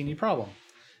don't see any problem.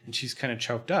 And she's kind of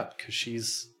choked up because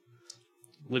she's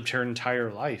lived her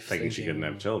entire life thinking she couldn't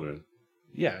have children.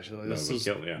 Yeah, she's like, this was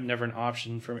never an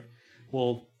option for me.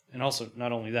 Well, and also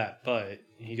not only that, but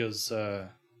he goes, and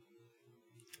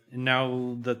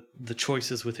now that the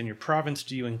choice is within your province,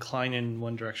 do you incline in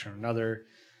one direction or another?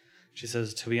 She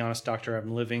says, to be honest, doctor,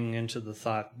 I'm living into the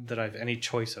thought that I have any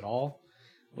choice at all,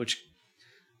 which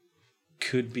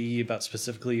could be about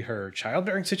specifically her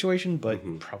childbearing situation,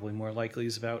 but probably more likely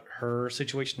is about her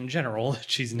situation in general.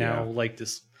 She's now like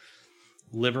this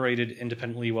liberated,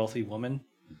 independently wealthy woman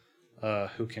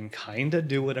who can kind of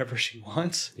do whatever she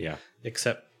wants. Yeah.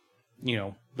 Except,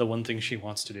 the one thing she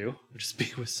wants to do, which is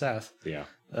be with Seth. Yeah.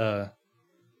 That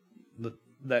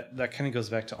kind of goes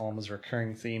back to Alma's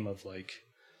recurring theme of, like,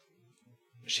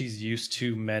 she's used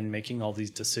to men making all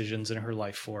these decisions in her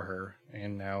life for her,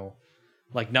 and now,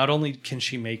 like, not only can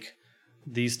she make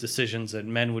these decisions that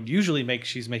men would usually make,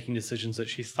 she's making decisions that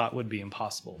she thought would be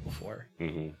impossible before.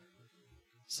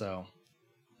 So,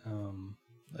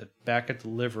 back at the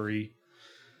livery,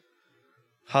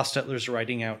 Hostetler's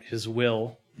writing out his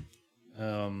will.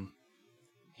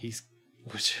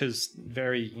 Which is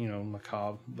very,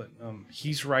 macabre, but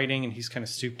he's writing, and he's kind of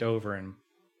stooped over, and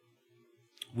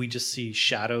we just see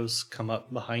shadows come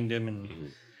up behind him,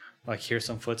 and like hear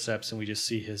some footsteps, and we just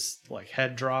see his, like,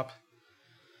 head drop.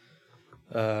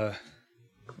 And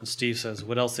Steve says,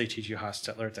 what else they teach you,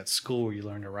 Hostetler, at that school where you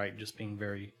learn to write? Just being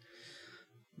very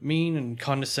mean and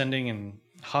condescending. And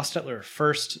Hostetler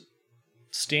first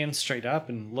stands straight up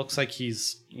and looks like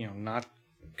he's, not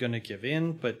gonna give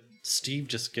in, but Steve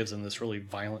just gives him this really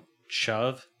violent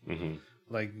shove.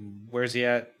 Like, where's he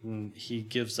at? And he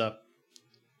gives up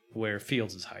where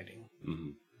Fields is hiding.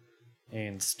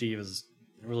 And Steve is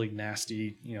really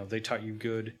nasty. They taught you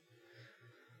good.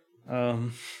 But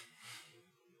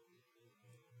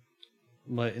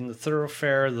in the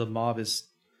thoroughfare, the mob is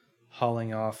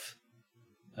hauling off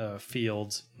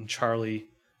Fields, and Charlie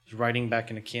is riding back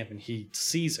into camp, and he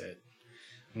sees it,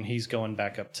 and he's going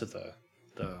back up to the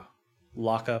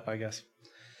lockup, I guess.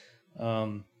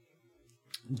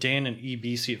 Dan and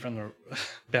EB see it from the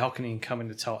balcony and coming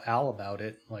to tell Al about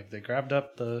it. Like, they grabbed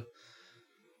up the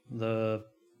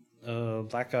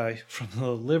black guy from the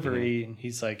livery, and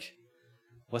he's like,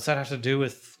 what's that have to do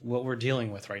with what we're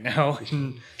dealing with right now?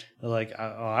 And they're like,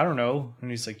 I don't know.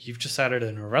 And he's like, you've just added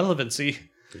an irrelevancy.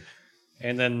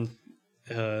 And then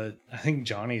I think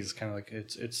Johnny's kind of like,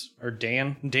 or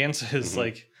Dan says,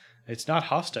 like, it's not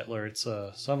Hostetler, it's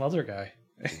some other guy.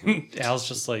 And Al's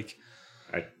just like,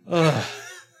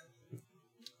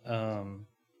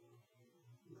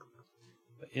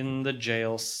 in the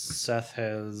jail, Seth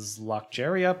has locked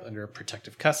Jerry up under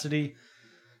protective custody,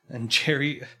 and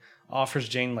Jerry offers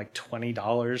Jane like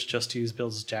 $20 just to use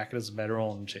Bill's jacket as a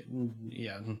bedroll, and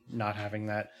Jane, not having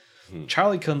that.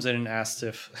 Charlie comes in and asks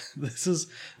if this is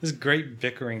great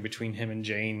bickering between him and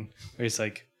Jane, where he's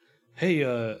like, "Hey,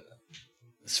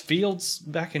 is Fields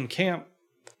back in camp?"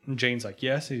 And Jane's like,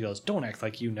 "Yes." He goes, "Don't act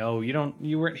like you know.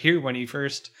 You weren't here when he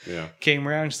first came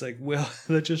around." She's like, "Well,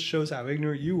 that just shows how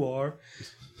ignorant you are."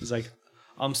 He's like,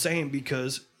 "I'm saying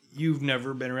because you've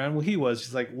never been around when he was."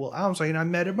 He's like, "Well, I'm saying I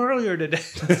met him earlier today."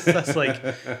 That's like,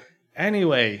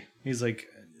 anyway. He's like,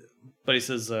 but he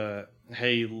says,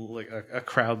 "Hey, like a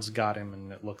crowd's got him,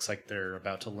 and it looks like they're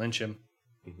about to lynch him."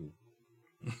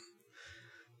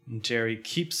 And Jerry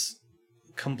keeps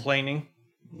complaining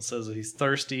and says that he's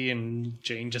thirsty, and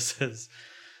Jane just says,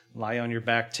 "Lie on your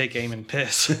back, take aim, and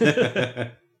piss." In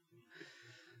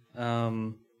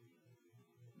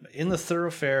the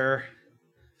thoroughfare,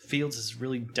 Fields is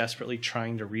really desperately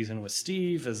trying to reason with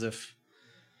Steve, as if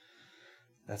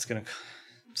that's going to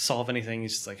solve anything.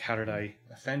 He's just like, "How did I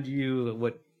offend you?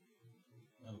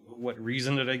 What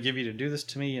reason did I give you to do this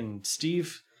to me?" And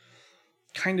Steve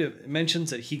kind of mentions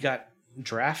that he got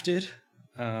drafted,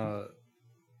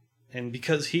 and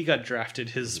because he got drafted,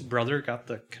 his brother got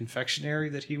the confectionery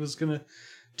that he was going to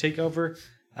take over.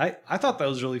 I thought that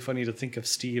was really funny to think of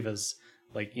Steve as,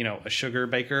 like, you know, a sugar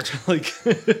baker, like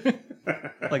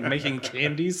like making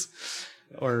candies,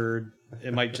 or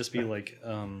it might just be like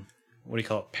what do you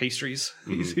call it, pastries?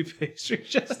 Easy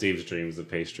pastries. Steve's dreams of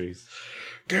pastries.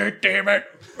 God damn it!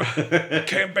 I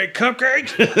can't bake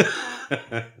cupcakes.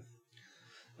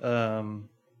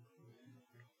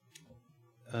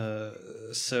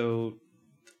 So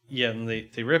yeah, and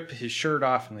they rip his shirt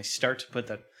off and they start to put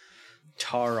that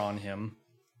tar on him.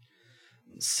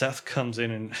 Seth comes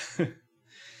in and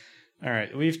all right,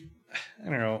 I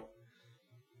don't know.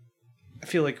 I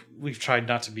feel like we've tried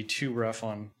not to be too rough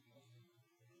on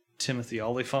Timothy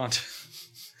Olyphant.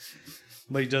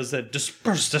 But he does that,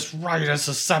 "Disperse this riotous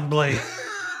assembly."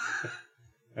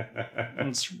 And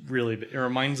it's really, it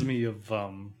reminds me of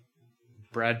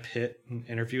Brad Pitt in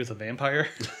Interview with a Vampire.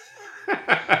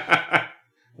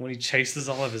 When he chases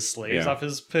all of his slaves off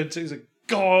his pit, he's like,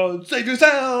 "God, save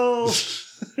yourself!"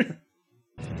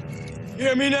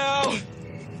 Hear me now.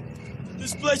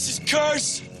 This place is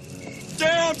cursed,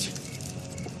 damned,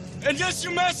 and yes,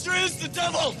 your master is the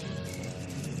devil.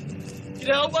 Get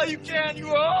out while you can. You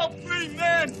are all free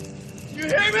men. You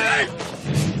hear me?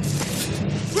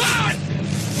 Run!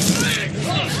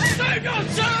 Save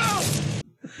yourself!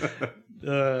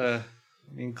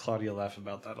 Me and Claudia laugh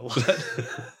about that a lot.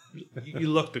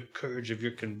 You lack the courage of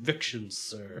your convictions,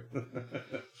 sir.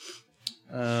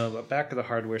 But back at the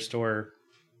hardware store,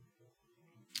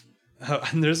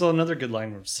 and there's another good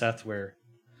line from Seth where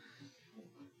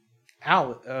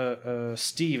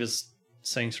Steve is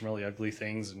saying some really ugly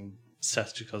things, and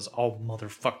Seth just goes, "I'll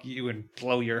motherfuck you and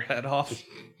blow your head off."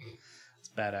 It's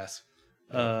badass.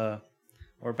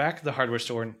 We're back at the hardware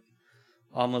store, and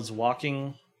Alma's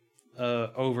walking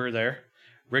over there.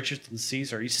 Richardson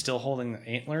sees her. He's still holding the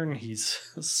antler, and he's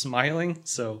smiling.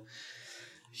 So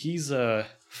he's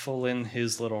full in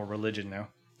his little religion now.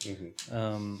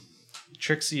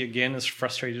 Trixie again is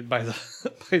frustrated by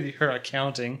her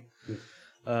accounting.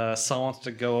 Saul wants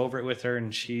to go over it with her,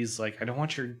 and she's like, "I don't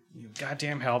want your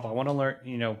goddamn help. I want to learn."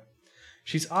 You know,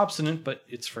 she's obstinate, but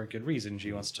it's for a good reason.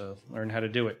 She wants to learn how to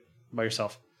do it by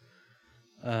herself.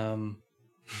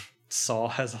 Saul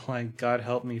has a line, "God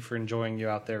help me for enjoying you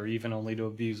out there, even only to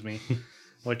abuse me,"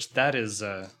 which that's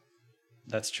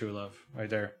true love right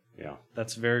there. Yeah,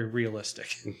 that's very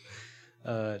realistic.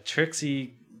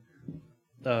 Trixie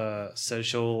says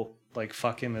she'll like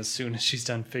fuck him as soon as she's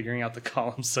done figuring out the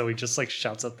columns, so he just like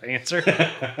shouts out the answer.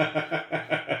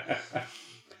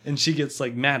 And she gets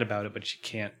like mad about it, but she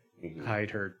can't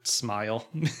hide her smile.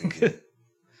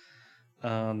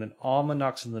 Then Alma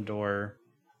knocks on the door,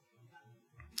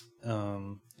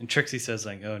 and Trixie says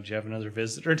like, "Oh, do you have another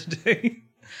visitor today?"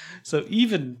 So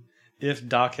even if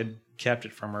Doc had kept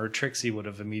it from her, Trixie would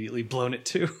have immediately blown it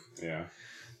too. Yeah.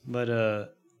 But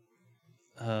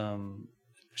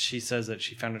she says that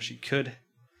she found out she could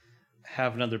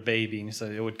have another baby, and so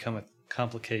it would come with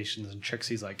complications. And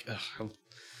Trixie's like, "Ugh,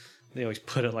 they always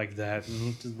put it like that.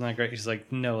 And isn't that great?" She's like,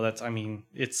 "No,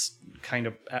 it's kind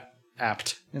of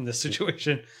apt in this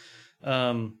situation."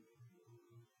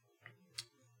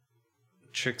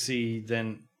 Trixie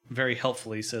then very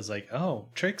helpfully says like, "Oh,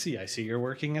 Trixie, I see you're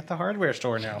working at the hardware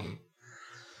store now."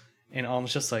 And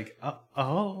Alma's just like,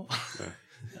 "Oh."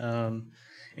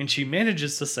 And she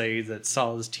manages to say that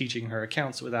Saul is teaching her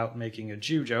accounts without making a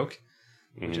Jew joke,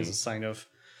 which is a sign of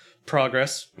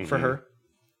progress for her.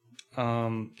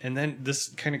 And then this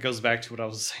kind of goes back to what I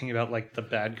was saying about like the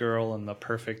bad girl and the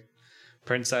perfect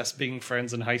princess being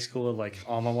friends in high school. Like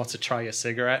Alma wants to try a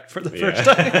cigarette for the first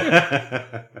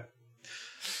time.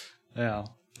 Yeah.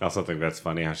 I also think that's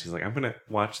funny how she's like, I'm gonna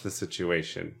watch the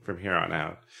situation from here on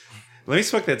out. Let me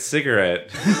smoke that cigarette.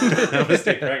 I'm gonna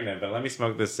stay pregnant, but let me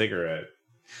smoke this cigarette.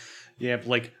 Yeah, but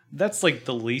like that's like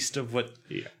the least of what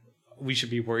we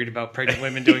should be worried about pregnant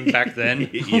women doing back then.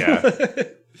 Yeah.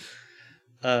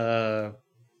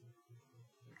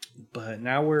 But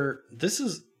now this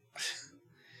is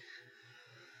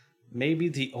maybe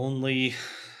the only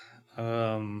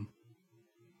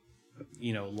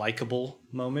likable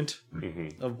moment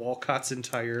of Walcott's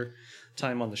entire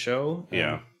time on the show.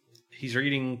 He's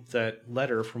reading that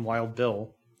letter from Wild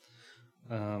Bill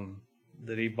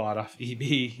that he bought off EB.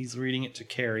 He's reading it to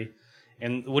Carrie.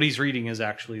 And what he's reading is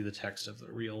actually the text of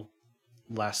the real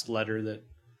last letter that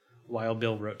Wild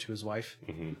Bill wrote to his wife.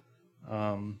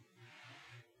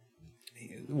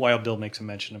 Wild Bill makes a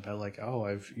mention about like,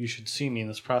 you should see me in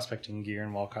this prospecting gear.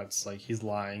 And Walcott's like, he's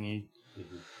lying.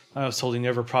 I was told he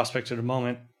never prospected a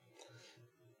moment.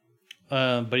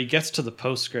 But he gets to the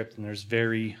postscript and there's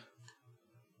very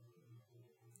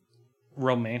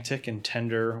romantic and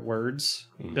tender words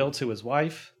Bill to his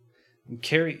wife. And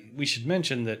Carrie, we should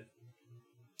mention that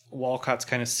Walcott's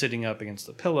kind of sitting up against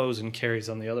the pillows and Carrie's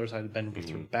on the other side of the bed with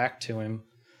her back to him.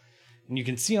 And you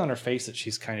can see on her face that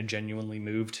she's kind of genuinely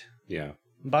moved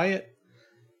by it.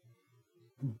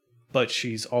 But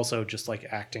she's also just like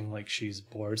acting like she's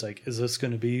bored. It's like, is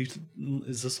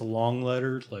this a long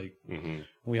letter? Like, are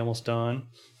we almost done?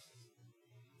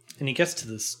 And he gets to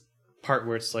this part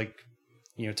where it's like,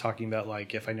 talking about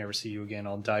like, if I never see you again,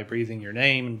 I'll die breathing your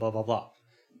name and blah, blah, blah.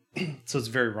 So it's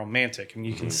very romantic. And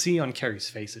you can see on Carrie's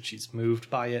face that she's moved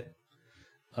by it.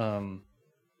 And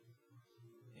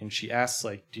she asks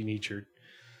like, do you need your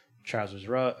trousers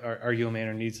rubbed? Are you a man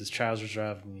who needs his trousers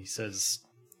rubbed? And he says,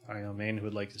 I am a man who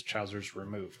would like his trousers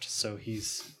removed. So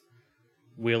he's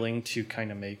willing to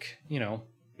kind of make, a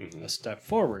step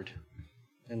forward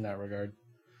in that regard.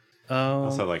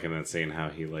 Also like in that scene how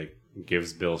he like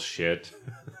gives Bill shit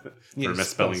for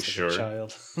misspelling like sure.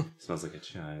 Child. Smells like a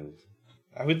child.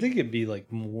 I would think it'd be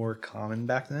like more common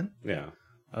back then. Yeah.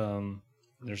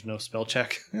 There's no spell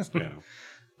check. Yeah.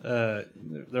 There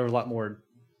were a lot more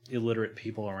illiterate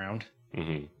people around.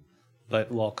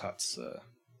 But Walcott's,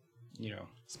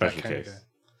 special case.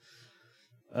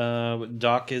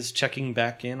 Doc is checking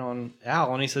back in on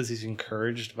Al, and he says he's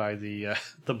encouraged by the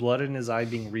blood in his eye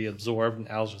being reabsorbed. And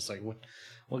Al's just like,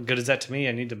 what good is that to me?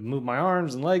 I need to move my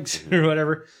arms and legs or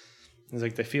whatever. He's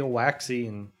like, they feel waxy,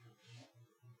 and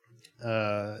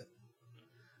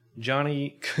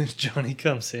Johnny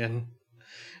comes in.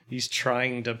 He's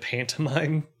trying to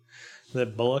pantomime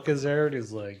that Bullock is there, and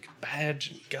he's like,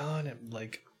 badge and gun and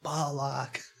like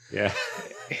Bullock. Yeah.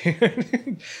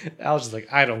 Al's just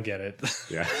like, I don't get it.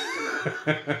 Yeah.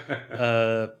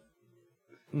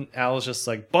 Al's just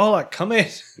like, Bullock, come in.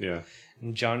 Yeah.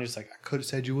 And Johnny's like, I could have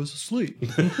said you was asleep.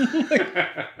 If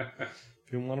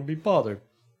you want to be bothered.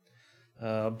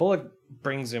 Bullock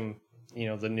brings him,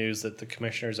 the news that the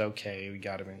commissioner's okay. We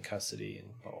got him in custody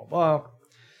and blah, blah, blah.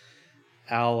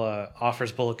 Al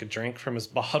offers Bullock a drink from his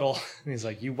bottle. And he's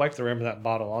like, you wipe the rim of that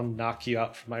bottle. I'll knock you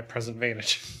out from my present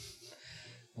vantage.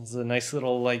 It's a nice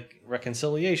little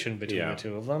reconciliation between the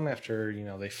two of them after,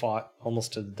 they fought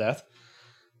almost to the death.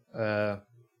 And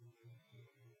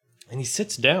he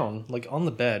sits down on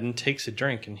the bed and takes a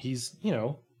drink, and he's,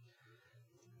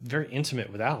 very intimate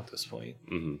with Al at this point.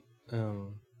 And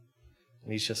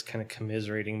he's just kind of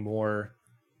commiserating more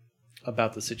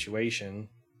about the situation.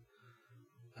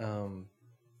 And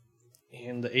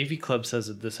the AV Club says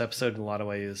that this episode in a lot of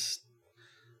ways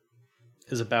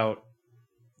is about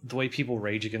the way people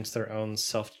rage against their own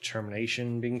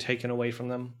self-determination being taken away from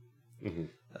them.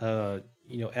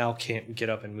 Al can't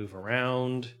get up and move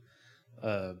around.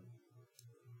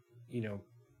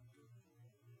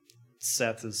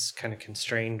 Seth is kind of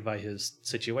constrained by his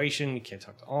situation. He can't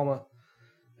talk to Alma.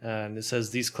 And it says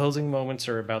these closing moments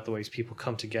are about the ways people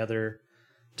come together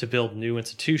to build new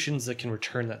institutions that can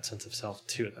return that sense of self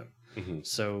to them.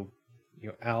 So,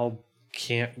 Al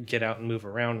can't get out and move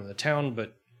around in the town,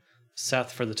 but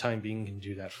Seth, for the time being, can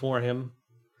do that for him.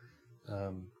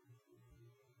 And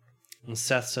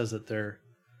Seth says that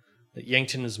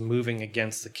Yankton is moving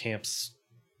against the camp's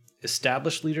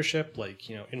established leadership,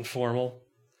 informal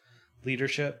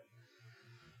leadership.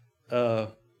 And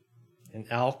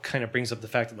Al kind of brings up the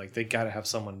fact that they got to have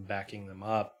someone backing them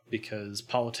up because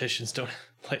politicians don't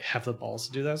have the balls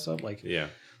to do that stuff.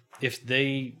 If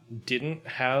they didn't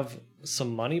have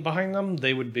some money behind them,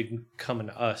 they would be coming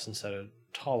to us instead of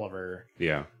Tolliver.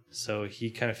 Yeah. So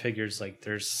he kind of figures like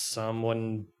there's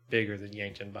someone bigger than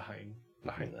Yankton behind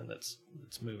them that's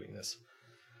moving this.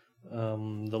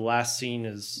 The last scene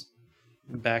is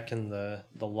back in the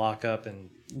lockup, and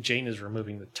Jane is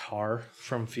removing the tar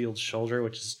from Field's shoulder,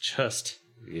 which is just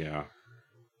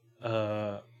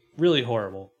really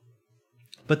horrible.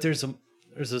 But there's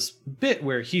this bit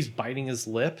where he's biting his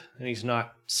lip and he's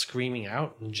not screaming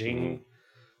out, and Jane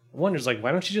wonders like,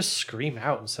 why don't you just scream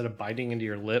out instead of biting into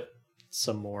your lip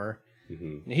some more?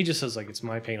 And he just says like, it's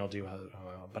my pain, I'll do how.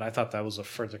 But I thought that was a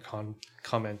further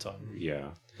comment on. Yeah,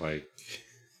 like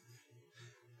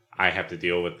I have to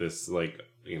deal with this like,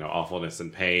 you know, awfulness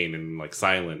and pain and like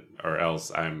silent, or else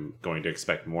I'm going to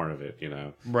expect more of it, you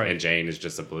know. Right. And Jane is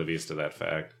just oblivious to that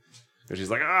fact. And she's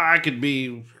like, I could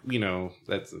be, you know,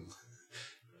 that's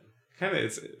kind of,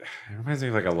 it reminds me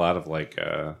of like a lot of like,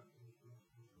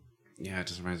 it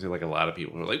just reminds me of like a lot of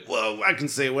people who are like, whoa, I can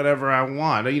say whatever I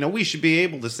want. You know, we should be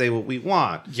able to say what we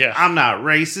want. Yeah. I'm not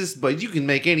racist, but you can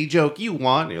make any joke you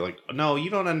want. And you're like, no, you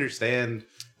don't understand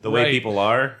the way people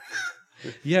are.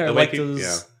 Yeah, the like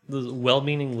those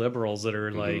well-meaning liberals that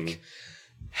are like,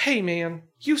 hey, man,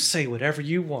 you say whatever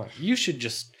you want. You should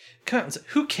just come out and say,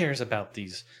 who cares about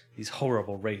these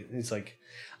horrible race? It's like,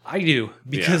 I do,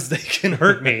 because they can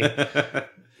hurt me.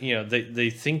 You know, they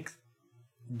think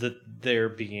that they're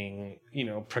being, you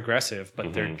know, progressive,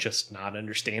 but they're just not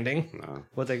understanding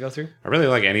what they go through. I really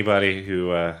like anybody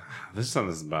who this is something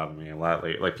that's bothered me a lot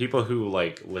lately. Like people who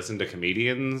like listen to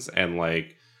comedians and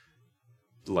like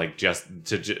just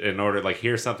to in order like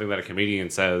hear something that a comedian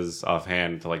says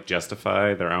offhand to like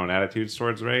justify their own attitudes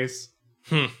towards race.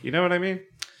 You know what I mean?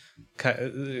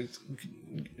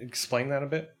 Explain that a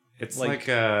bit. It's like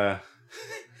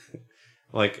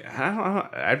like I don't know.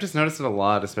 I've just noticed it a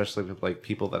lot, especially with like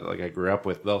people that like I grew up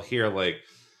with. They'll hear like,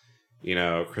 you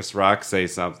know, Chris Rock say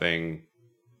something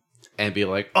and be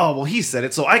like, "Oh, well, he said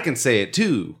it, so I can say it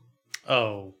too."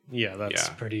 Oh, yeah, that's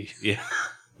pretty. Yeah,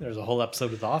 there's a whole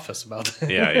episode of The Office about that.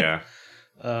 Yeah.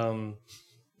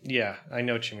 Yeah, I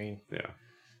know what you mean. Yeah,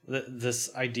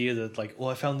 this idea that like, well,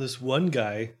 I found this one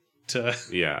guy to.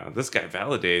 Yeah, this guy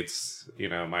validates, you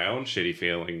know, my own shitty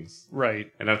feelings.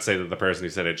 Right. And I'd say that the person who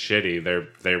said it's shitty,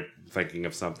 they're thinking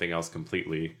of something else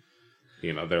completely.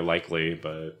 You know, they're likely,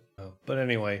 but. But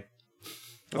anyway,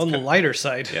 on the lighter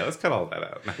side. Yeah, let's cut all that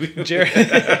out.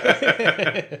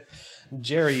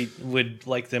 Jerry would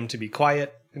like them to be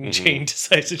quiet, and Jane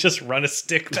decides to just run a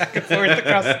stick back and forth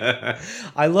across.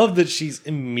 I love that she's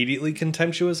immediately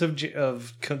contemptuous of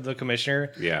the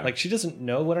commissioner. Yeah, like she doesn't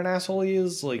know what an asshole he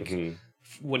is. Like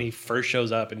when he first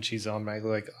shows up, and she's on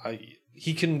like,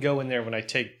 he can go in there when I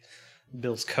take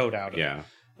Bill's coat out. Yeah,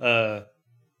 but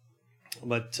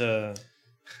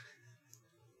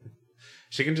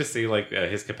she can just see like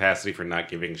his capacity for not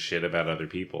giving shit about other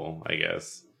people, I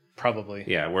guess. Probably.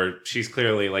 Yeah, where she's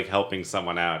clearly like helping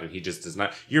someone out and he just does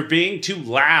not. You're being too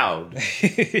loud.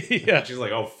 Yeah. She's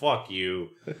like, oh, fuck you.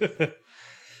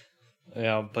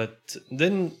 Yeah, but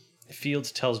then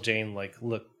Fields tells Jane, like,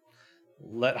 look,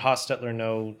 let Hostetler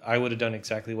know I would have done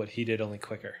exactly what he did, only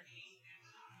quicker.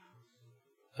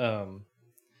 And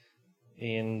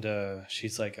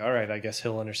she's like, all right, I guess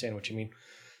he'll understand what you mean.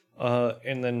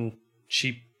 And then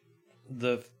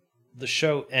the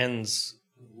show ends.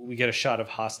 We get a shot of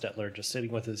Hostetler just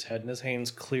sitting with his head in his hands,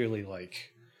 clearly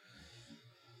like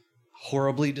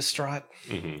horribly distraught.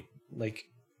 Like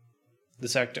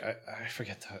this actor, I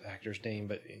forget the actor's name,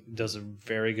 but he does a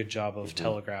very good job of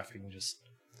telegraphing just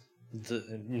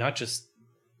not just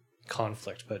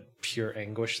conflict, but pure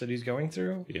anguish that he's going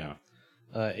through. Yeah.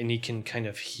 And he can kind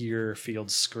of hear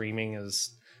Fields screaming as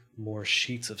more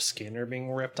sheets of skin are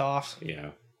being ripped off.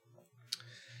 Yeah.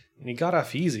 And he got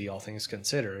off easy, all things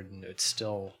considered, and it's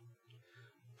still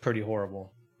pretty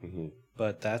horrible.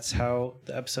 But that's how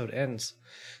the episode ends.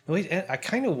 Wait, I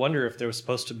kind of wonder if there was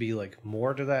supposed to be like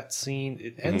more to that scene.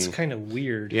 It ends kind of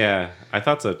weird. Yeah, I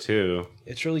thought so too.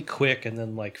 It's really quick and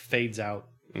then like fades out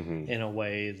in a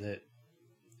way that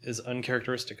is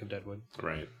uncharacteristic of Deadwood.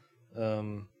 Right.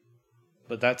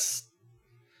 But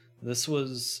this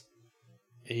was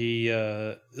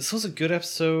a good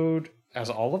episode, as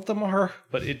all of them are,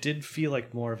 but it did feel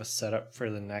like more of a setup for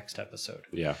the next episode.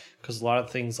 Yeah. Because a lot of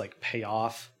things like pay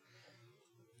off.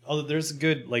 Although there's a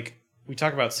good, like, we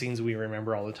talk about scenes we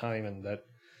remember all the time, and that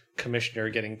commissioner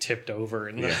getting tipped over.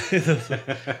 And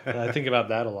I think about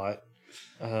that a lot.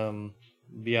 The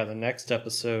next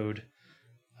episode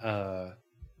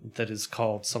that is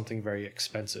called Something Very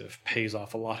Expensive pays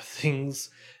off a lot of things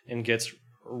and gets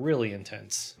really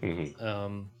intense.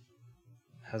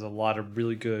 Has a lot of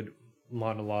really good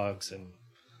monologues, and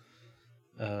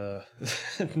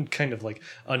kind of like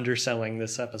underselling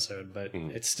this episode, but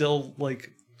it's still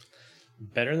like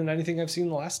better than anything I've seen in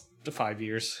the last 5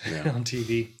 years on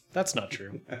TV. That's not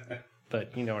true,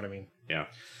 but you know what I mean. Yeah.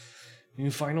 Any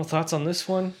final thoughts on this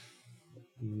one?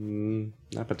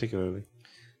 Not particularly.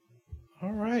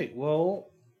 All right. Well,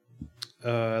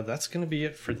 that's going to be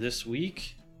it for this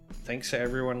week. Thanks to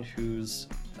everyone who's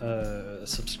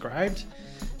subscribed.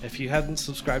 If you haven't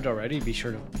subscribed already, be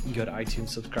sure to go to iTunes,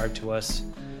 subscribe to us.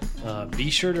 Be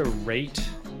sure to rate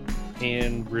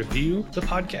and review the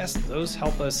podcast. Those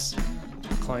help us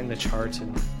climb the charts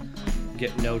and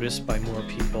get noticed by more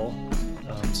people.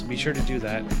 So be sure to do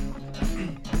that.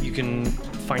 You can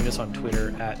find us on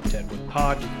Twitter at Deadwood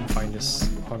Pod. You can find us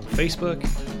on Facebook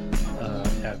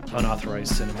at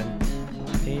Unauthorized Cinnamon.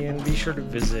 And be sure to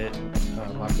visit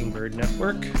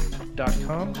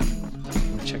mockingbirdnetwork.com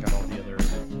and check out all the other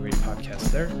great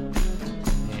podcasts there. And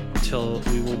until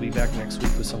we will be back next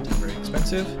week with something very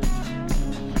expensive.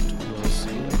 And we'll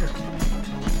see you later.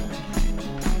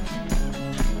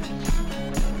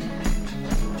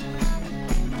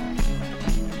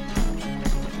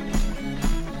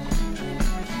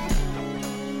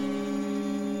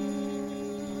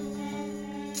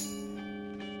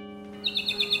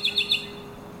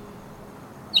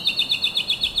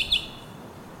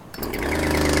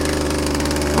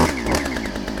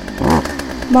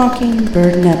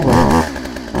 Mockingbird Network.